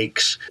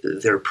takes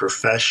their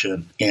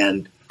profession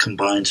and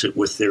combines it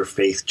with their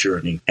faith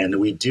journey. And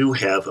we do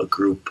have a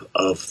group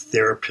of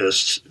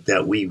therapists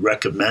that we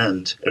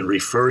recommend and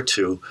refer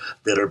to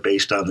that are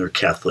based on their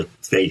Catholic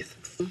faith.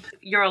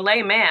 You're a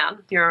lay man.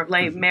 You're a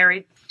lay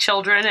married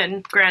children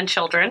and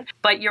grandchildren,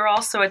 but you're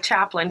also a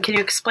chaplain. Can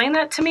you explain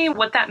that to me,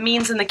 what that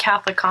means in the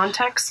Catholic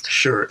context?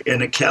 Sure.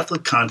 In a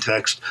Catholic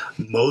context,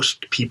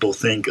 most people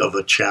think of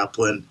a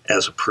chaplain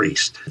as a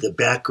priest. The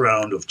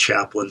background of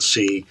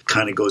chaplaincy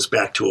kind of goes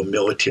back to a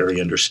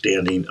military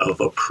understanding of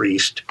a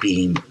priest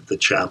being the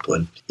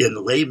chaplain. In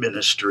the lay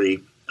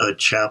ministry, a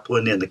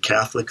chaplain in the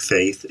Catholic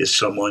faith is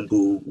someone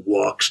who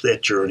walks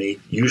that journey.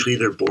 Usually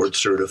they're board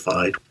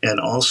certified and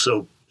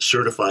also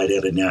certified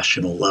at a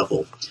national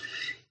level.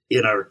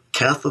 In our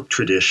Catholic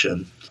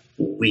tradition,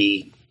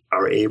 we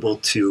are able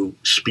to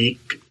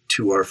speak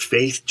to our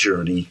faith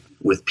journey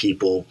with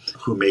people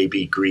who may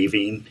be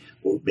grieving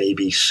or may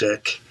be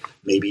sick,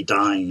 may be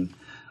dying,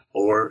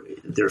 or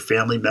their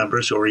family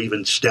members or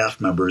even staff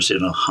members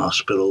in a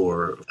hospital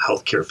or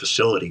healthcare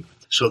facility.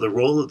 So the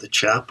role of the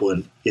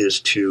chaplain is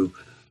to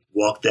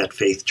walk that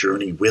faith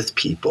journey with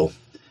people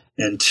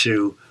and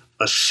to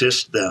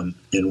assist them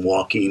in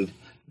walking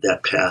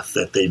that path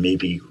that they may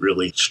be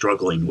really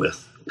struggling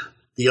with.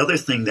 The other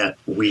thing that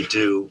we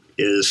do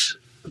is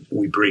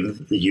we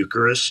bring the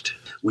Eucharist.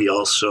 We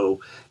also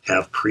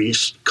have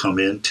priests come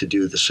in to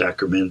do the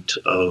sacrament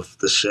of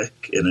the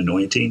sick and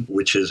anointing,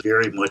 which is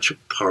very much a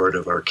part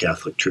of our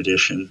Catholic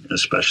tradition,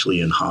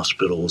 especially in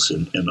hospitals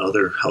and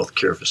other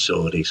healthcare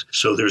facilities.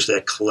 So there's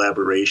that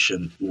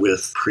collaboration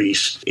with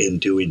priests in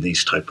doing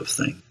these type of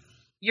things.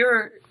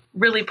 You're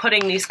really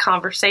putting these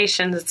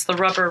conversations, it's the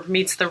rubber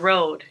meets the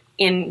road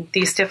in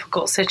these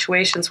difficult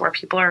situations where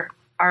people are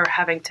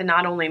having to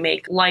not only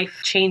make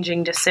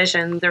life-changing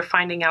decisions, they're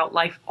finding out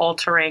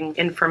life-altering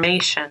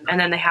information, and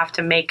then they have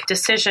to make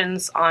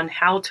decisions on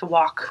how to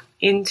walk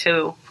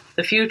into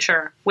the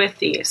future with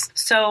these.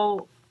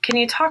 So can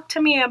you talk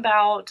to me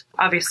about,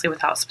 obviously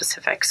without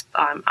specifics,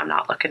 I'm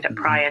not looking to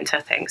pry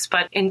into things,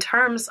 but in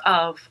terms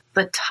of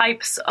the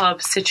types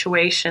of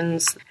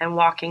situations and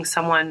walking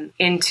someone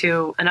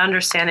into an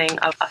understanding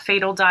of a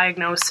fatal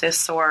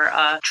diagnosis or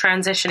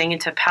transitioning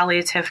into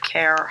palliative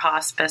care or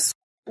hospice,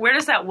 where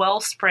does that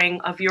wellspring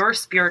of your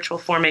spiritual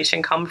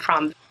formation come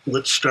from?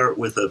 Let's start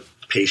with a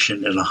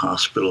patient in a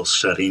hospital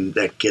setting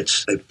that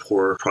gets a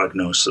poor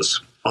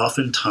prognosis.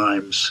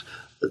 Oftentimes,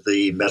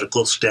 the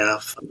medical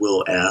staff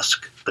will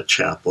ask a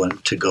chaplain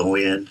to go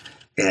in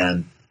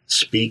and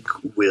speak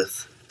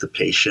with the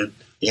patient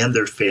and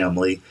their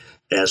family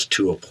as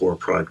to a poor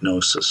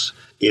prognosis.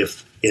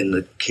 If in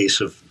the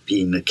case of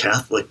being a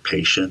Catholic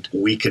patient,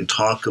 we can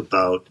talk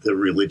about the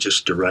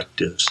religious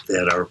directives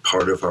that are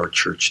part of our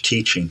church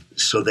teaching.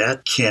 So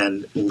that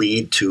can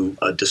lead to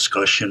a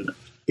discussion,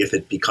 if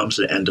it becomes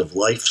an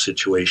end-of-life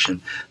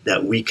situation,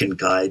 that we can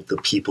guide the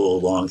people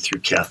along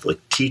through Catholic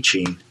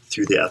teaching,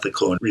 through the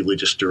ethical and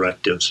religious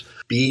directives.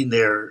 Being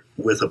there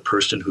with a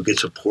person who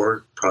gets a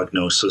poor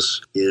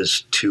prognosis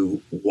is to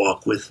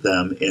walk with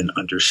them in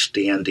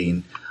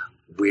understanding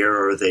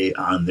where are they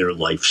on their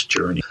life's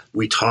journey.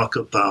 We talk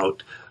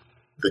about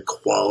the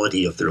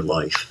quality of their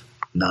life,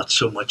 not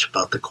so much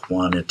about the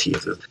quantity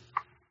of their life.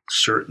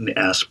 Certain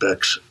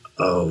aspects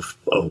of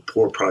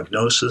poor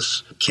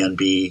prognosis can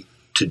be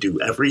to do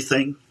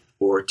everything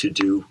or to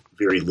do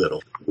very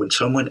little. When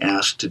someone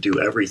asks to do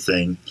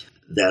everything,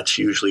 that's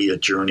usually a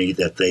journey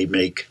that they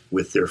make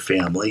with their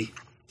family.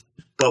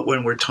 But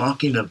when we're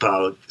talking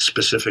about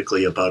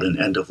specifically about an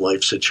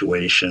end-of-life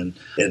situation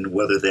and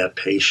whether that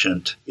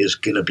patient is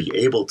going to be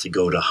able to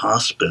go to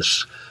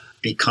hospice,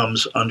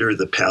 becomes under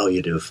the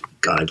palliative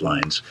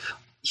guidelines.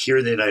 Here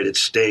in the United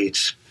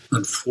States,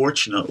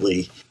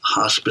 unfortunately,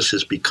 hospice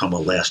has become a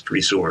last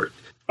resort.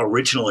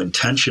 Original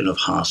intention of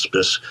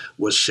hospice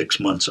was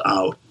 6 months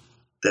out,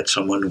 that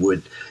someone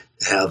would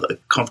have a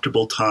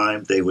comfortable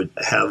time, they would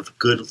have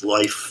good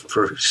life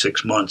for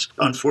 6 months.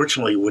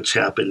 Unfortunately, what's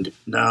happened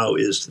now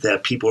is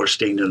that people are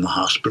staying in the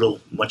hospital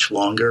much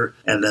longer,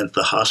 and then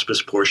the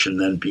hospice portion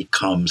then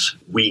becomes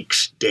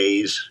weeks,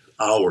 days,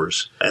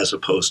 ours as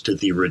opposed to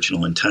the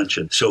original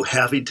intention. So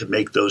having to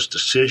make those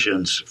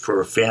decisions for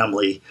a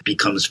family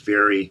becomes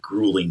very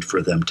grueling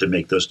for them to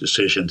make those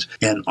decisions.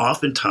 And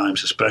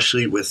oftentimes,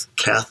 especially with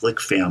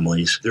Catholic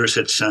families, there's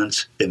that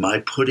sense, am I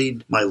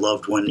putting my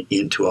loved one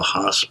into a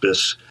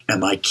hospice?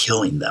 Am I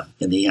killing them?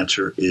 And the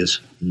answer is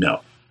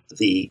no.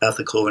 The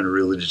ethical and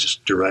religious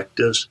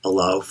directives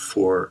allow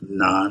for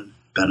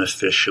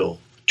non-beneficial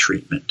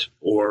treatment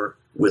or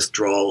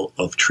withdrawal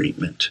of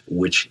treatment,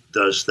 which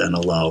does then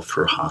allow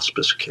for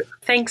hospice care.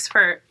 Thanks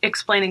for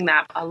explaining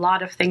that. A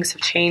lot of things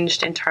have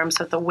changed in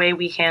terms of the way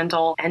we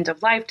handle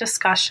end-of-life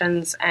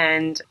discussions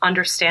and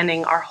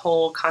understanding our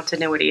whole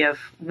continuity of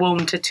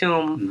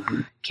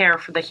womb-to-tomb care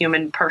for the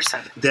human person.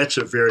 That's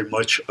very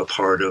much a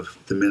part of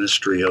the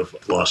ministry of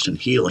Lost and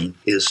Healing,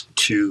 is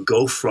to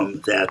go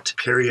from that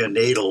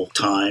perinatal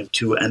time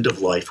to end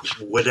of life,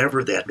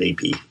 whatever that may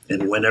be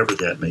and whenever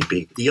that may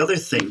be. The other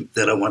thing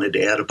that I wanted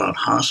to add about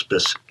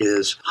hospice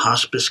is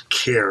hospice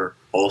care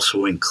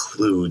also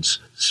includes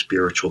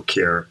spiritual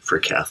care for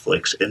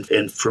Catholics.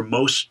 And for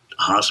most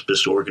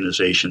hospice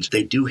organizations,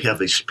 they do have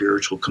a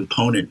spiritual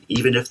component,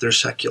 even if they're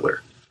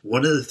secular.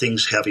 One of the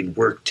things, having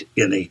worked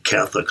in a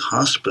Catholic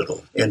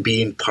hospital and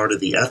being part of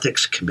the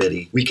ethics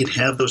committee, we can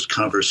have those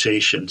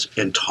conversations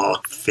and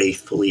talk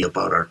faithfully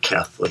about our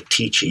Catholic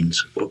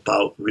teachings,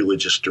 about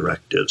religious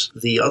directives.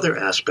 The other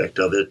aspect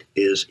of it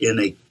is, in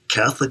a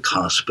Catholic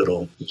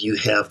hospital, you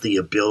have the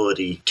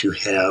ability to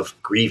have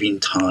grieving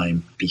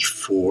time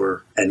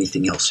before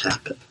anything else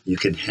happens. You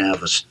can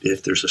have,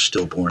 if there's a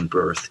stillborn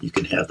birth, you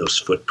can have those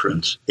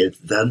footprints. It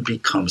then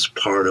becomes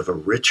part of a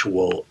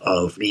ritual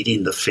of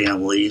meeting the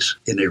families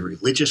in a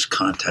religious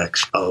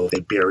context of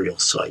a burial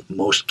site.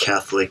 Most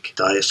Catholic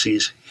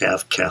dioceses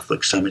have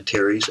Catholic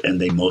cemeteries,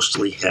 and they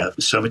mostly have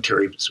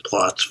cemetery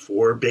plots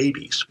for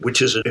babies,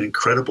 which is an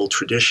incredible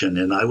tradition.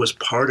 And I was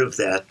part of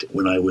that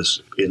when I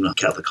was in a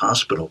Catholic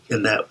hospital,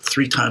 in that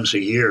 3 times a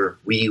year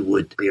we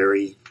would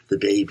bury the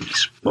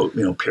babies,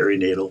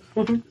 perinatal,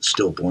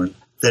 stillborn,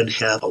 then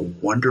have a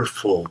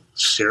wonderful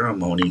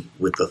ceremony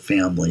with the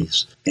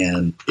families.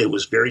 And it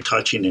was very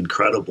touching,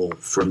 incredible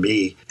for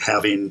me,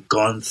 having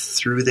gone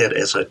through that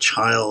as a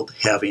child,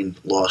 having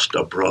lost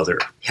a brother,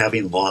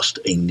 having lost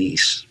a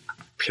niece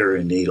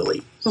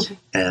perinatally.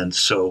 And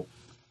so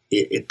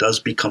it does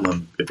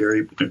become a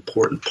very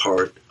important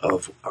part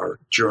of our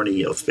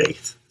journey of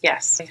faith.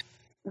 Yes.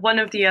 One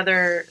of the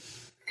other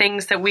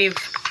things that we've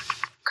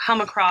come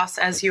across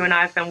as you and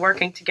I have been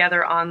working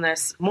together on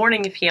this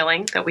Morning of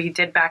Healing that we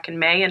did back in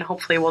May, and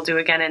hopefully we'll do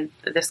again in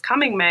this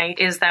coming May,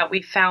 is that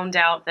we found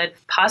out that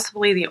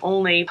possibly the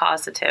only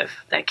positive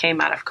that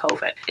came out of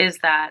COVID is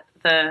that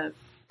the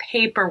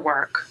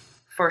paperwork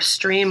for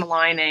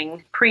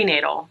streamlining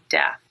prenatal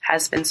death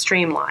has been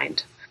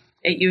streamlined.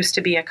 It used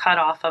to be a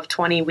cutoff of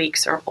 20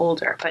 weeks or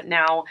older, but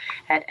now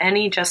at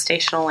any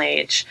gestational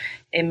age,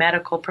 a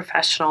medical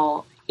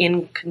professional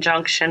in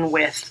conjunction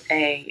with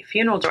a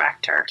funeral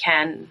director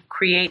can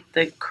create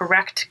the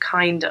correct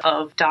kind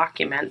of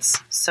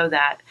documents so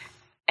that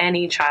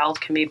any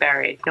child can be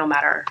buried, no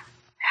matter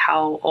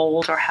how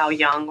old or how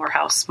young or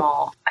how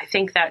small. I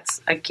think that's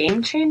a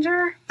game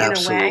changer in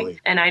a way.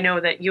 And I know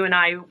that you and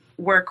I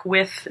work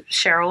with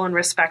Cheryl in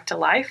Respect to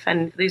Life,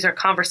 and these are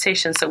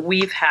conversations that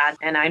we've had,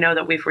 and I know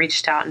that we've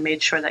reached out and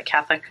made sure that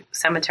Catholic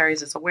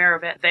Cemeteries is aware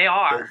of it. They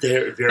are.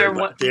 They're very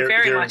much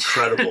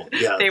incredible.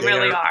 Yeah, they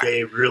really are.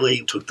 They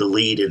really took the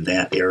lead in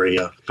that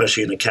area,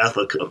 especially in a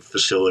Catholic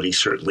facility.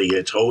 Certainly,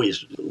 it's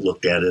always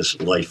looked at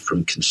as life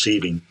from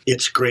conceiving.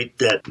 It's great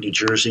that New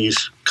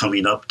Jersey's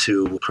coming up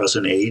to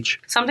present age.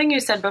 Something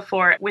you said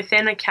before,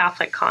 within a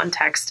Catholic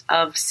context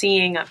of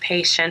seeing a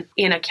patient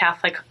in a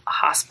Catholic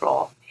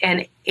hospital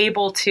and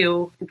able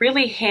to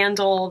really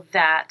handle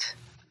that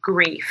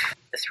grief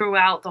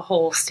throughout the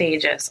whole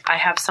stages. I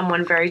have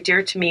someone very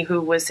dear to me who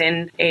was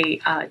in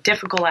a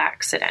difficult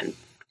accident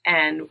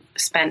and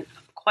spent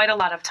quite a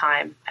lot of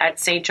time at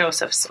St.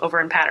 Joseph's over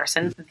in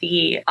Patterson.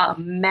 The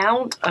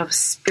amount of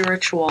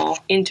spiritual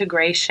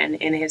integration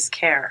in his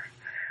care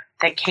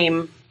that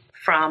came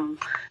from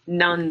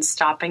nuns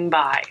stopping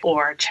by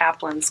or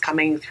chaplains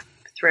coming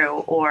through,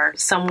 or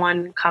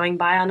someone coming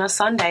by on a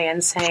Sunday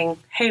and saying,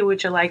 hey,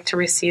 would you like to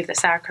receive the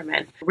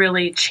sacrament,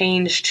 really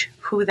changed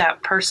who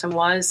that person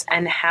was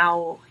and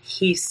how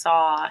he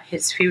saw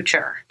his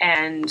future,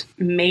 and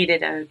made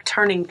it a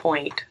turning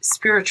point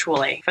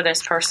spiritually for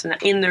this person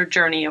in their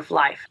journey of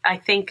life. I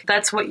think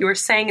that's what you were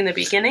saying in the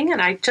beginning,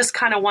 and I just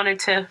kind of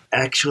wanted to...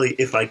 Actually,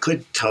 if I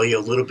could tell you a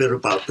little bit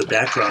about the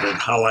background and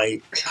how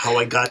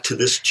I got to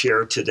this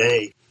chair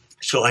today.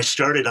 So I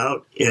started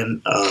out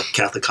in a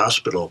Catholic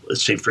hospital at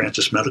St.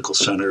 Francis Medical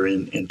Center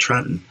in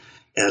Trenton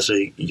as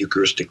a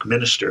Eucharistic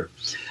minister.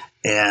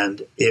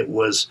 And it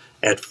was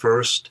at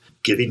first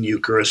giving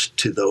Eucharist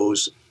to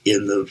those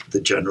in the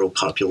general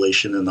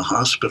population in the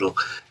hospital.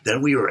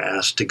 Then we were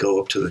asked to go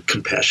up to the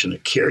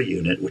compassionate care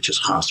unit, which is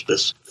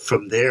hospice.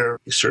 From there,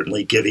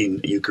 certainly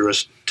giving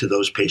Eucharist to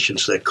those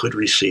patients that could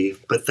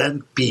receive, but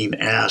then being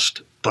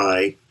asked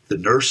by the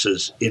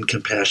nurses in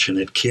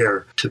compassionate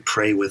care to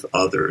pray with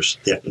others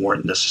that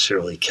weren't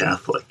necessarily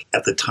Catholic.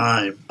 At the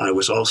time, I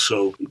was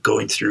also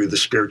going through the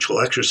spiritual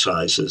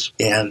exercises,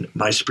 and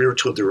my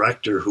spiritual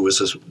director, who was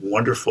this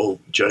wonderful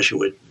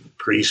Jesuit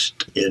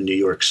priest in New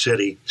York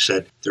City,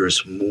 said,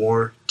 "There's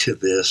more to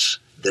this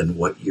than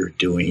what you're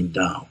doing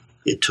now."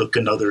 It took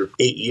another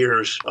 8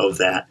 years of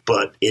that,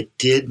 but it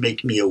did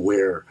make me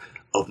aware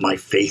of my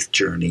faith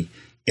journey,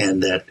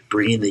 and that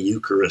bringing the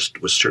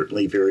Eucharist was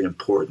certainly very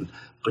important.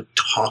 But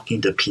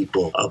talking to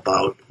people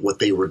about what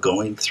they were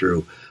going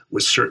through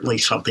was certainly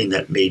something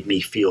that made me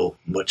feel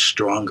much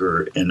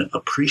stronger and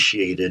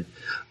appreciated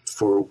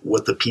for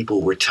what the people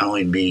were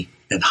telling me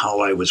and how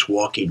I was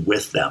walking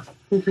with them.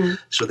 Mm-hmm.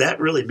 So that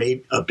really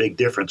made a big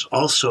difference.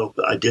 Also,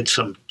 I did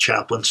some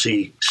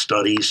chaplaincy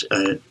studies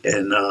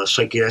in a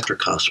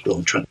psychiatric hospital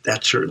in Trenton.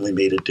 That certainly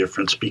made a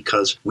difference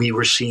because we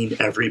were seeing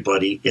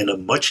everybody in a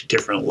much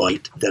different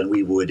light than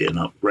we would in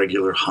a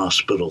regular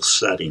hospital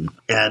setting.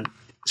 And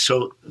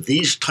so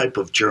these type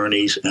of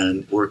journeys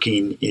and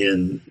working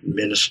in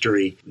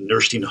ministry,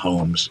 nursing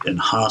homes, and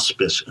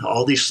hospice, and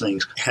all these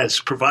things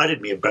has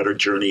provided me a better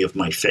journey of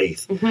my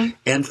faith. Mm-hmm.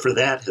 And for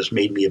that has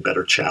made me a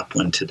better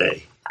chaplain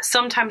today.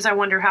 Sometimes I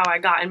wonder how I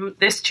got in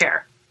this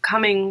chair.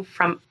 Coming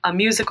from a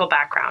musical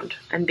background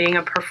and being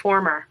a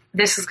performer,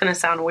 this is going to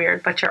sound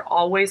weird, but you're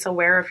always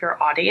aware of your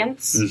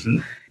audience. Mm-hmm.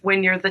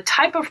 When you're the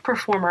type of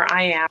performer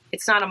I am,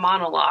 it's not a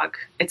monologue,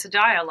 it's a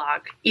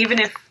dialogue. Even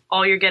if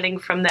all you're getting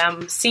from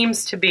them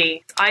seems to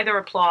be either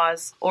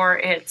applause or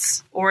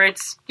it's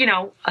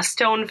a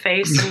stone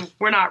face and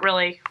we're not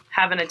really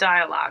having a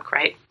dialogue,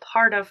 right?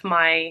 Part of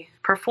my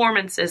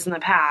performances in the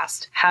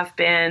past have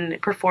been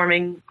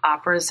performing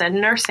operas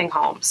in nursing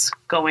homes,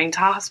 going to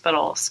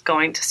hospitals,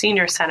 going to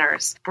senior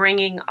centers,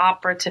 bringing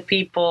opera to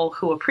people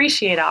who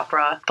appreciate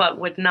opera but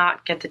would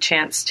not get the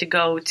chance to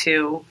go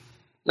to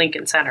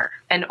Lincoln Center.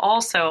 And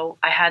also,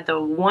 I had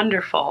the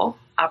wonderful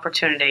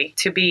opportunity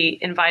to be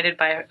invited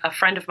by a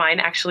friend of mine,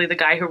 actually the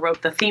guy who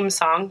wrote the theme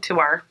song to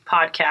our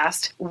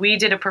podcast. We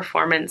did a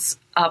performance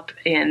up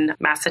in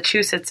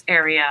Massachusetts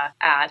area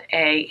at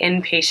a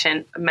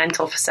inpatient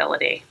mental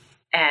facility.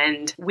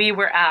 And we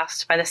were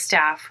asked by the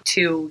staff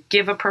to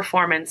give a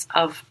performance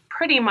of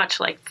pretty much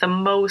like the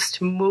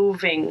most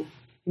moving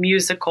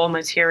musical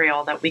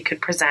material that we could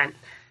present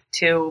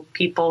to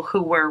people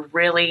who were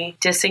really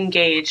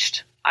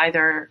disengaged,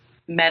 either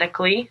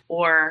medically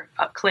or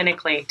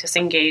clinically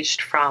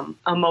disengaged from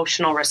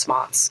emotional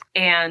response.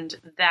 And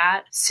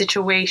that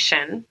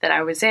situation that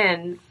I was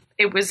in,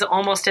 it was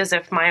almost as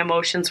if my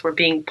emotions were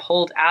being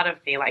pulled out of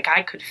me. Like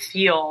I could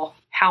feel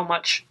how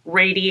much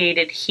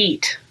radiated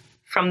heat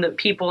from the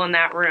people in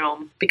that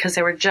room because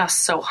they were just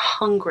so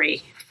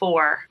hungry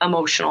for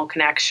emotional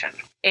connection.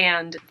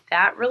 And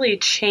that really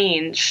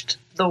changed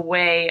the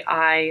way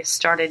I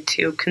started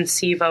to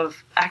conceive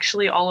of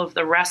actually all of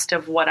the rest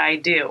of what I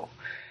do.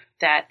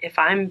 That if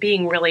I'm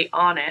being really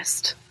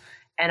honest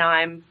and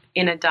I'm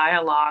in a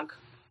dialogue,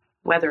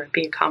 whether it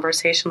be a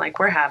conversation like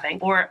we're having,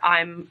 or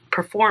I'm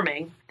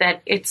performing,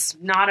 that it's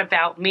not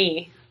about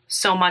me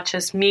so much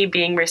as me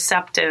being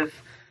receptive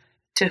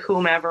to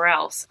whomever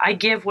else. I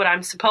give what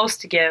I'm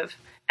supposed to give,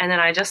 and then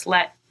I just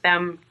let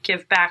them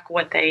give back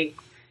what they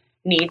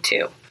need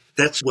to.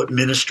 That's what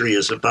ministry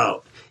is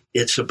about.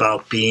 It's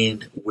about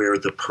being where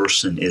the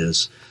person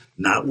is,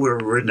 not where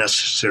we're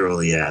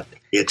necessarily at.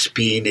 It's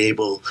being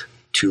able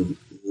to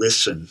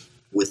listen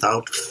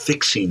without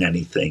fixing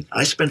anything.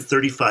 I spent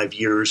 35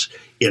 years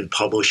in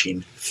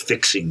publishing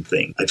fixing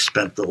things. I've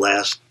spent the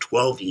last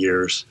 12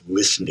 years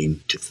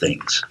listening to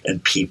things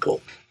and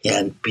people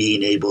and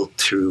being able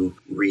to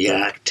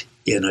react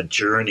in a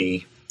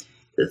journey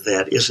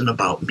that isn't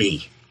about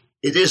me.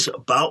 It is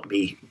about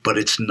me, but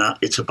it's not.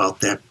 It's about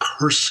that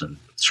person.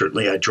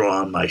 Certainly I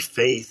draw on my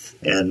faith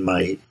and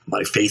my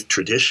faith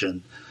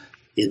tradition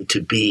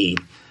into being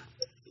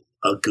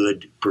a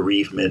good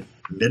bereavement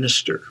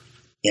minister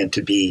and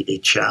to be a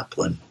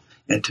chaplain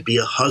and to be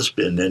a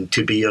husband and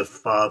to be a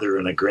father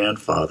and a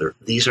grandfather.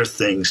 These are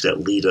things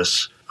that lead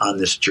us on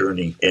this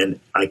journey. And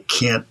I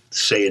can't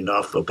say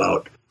enough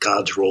about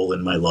God's role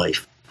in my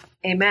life.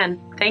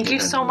 Amen. Thank you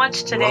so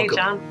much today,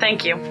 John.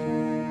 Thank you.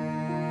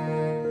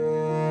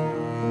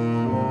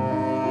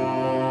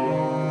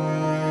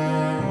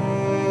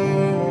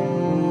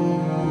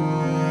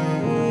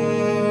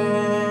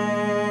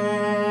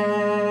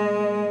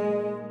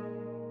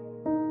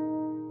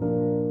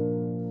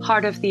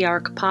 Heart of the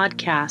Ark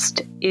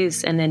podcast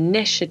is an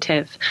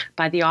initiative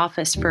by the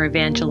Office for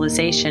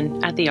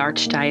Evangelization at the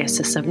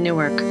Archdiocese of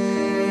Newark.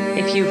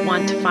 If you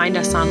want to find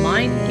us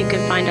online, you can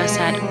find us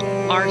at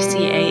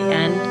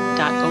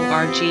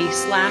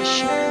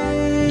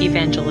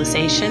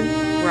rcan.org/evangelization.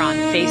 We're on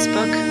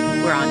Facebook,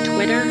 we're on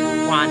Twitter,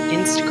 we're on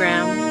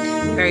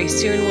Instagram. Very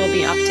soon we'll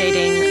be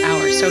updating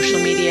our social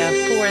media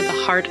for the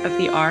Heart of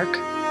the Ark,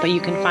 but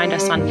you can find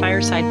us on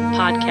Fireside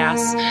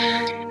Podcasts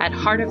at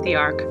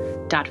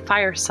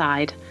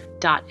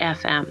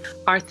heartoftheark.fireside.fm.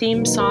 Our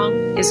theme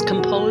song is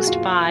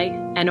composed by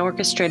and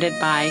orchestrated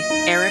by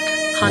Eric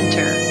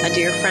Hunter, a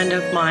dear friend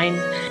of mine.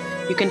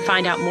 You can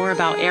find out more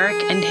about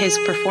Eric and his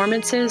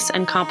performances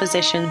and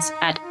compositions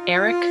at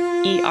Eric,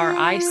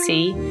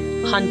 E-R-I-C,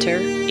 Hunter,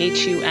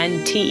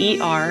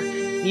 Hunter,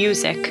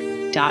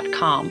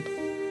 music.com.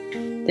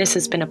 This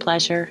has been a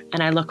pleasure,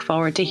 and I look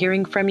forward to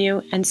hearing from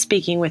you and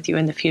speaking with you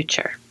in the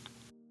future.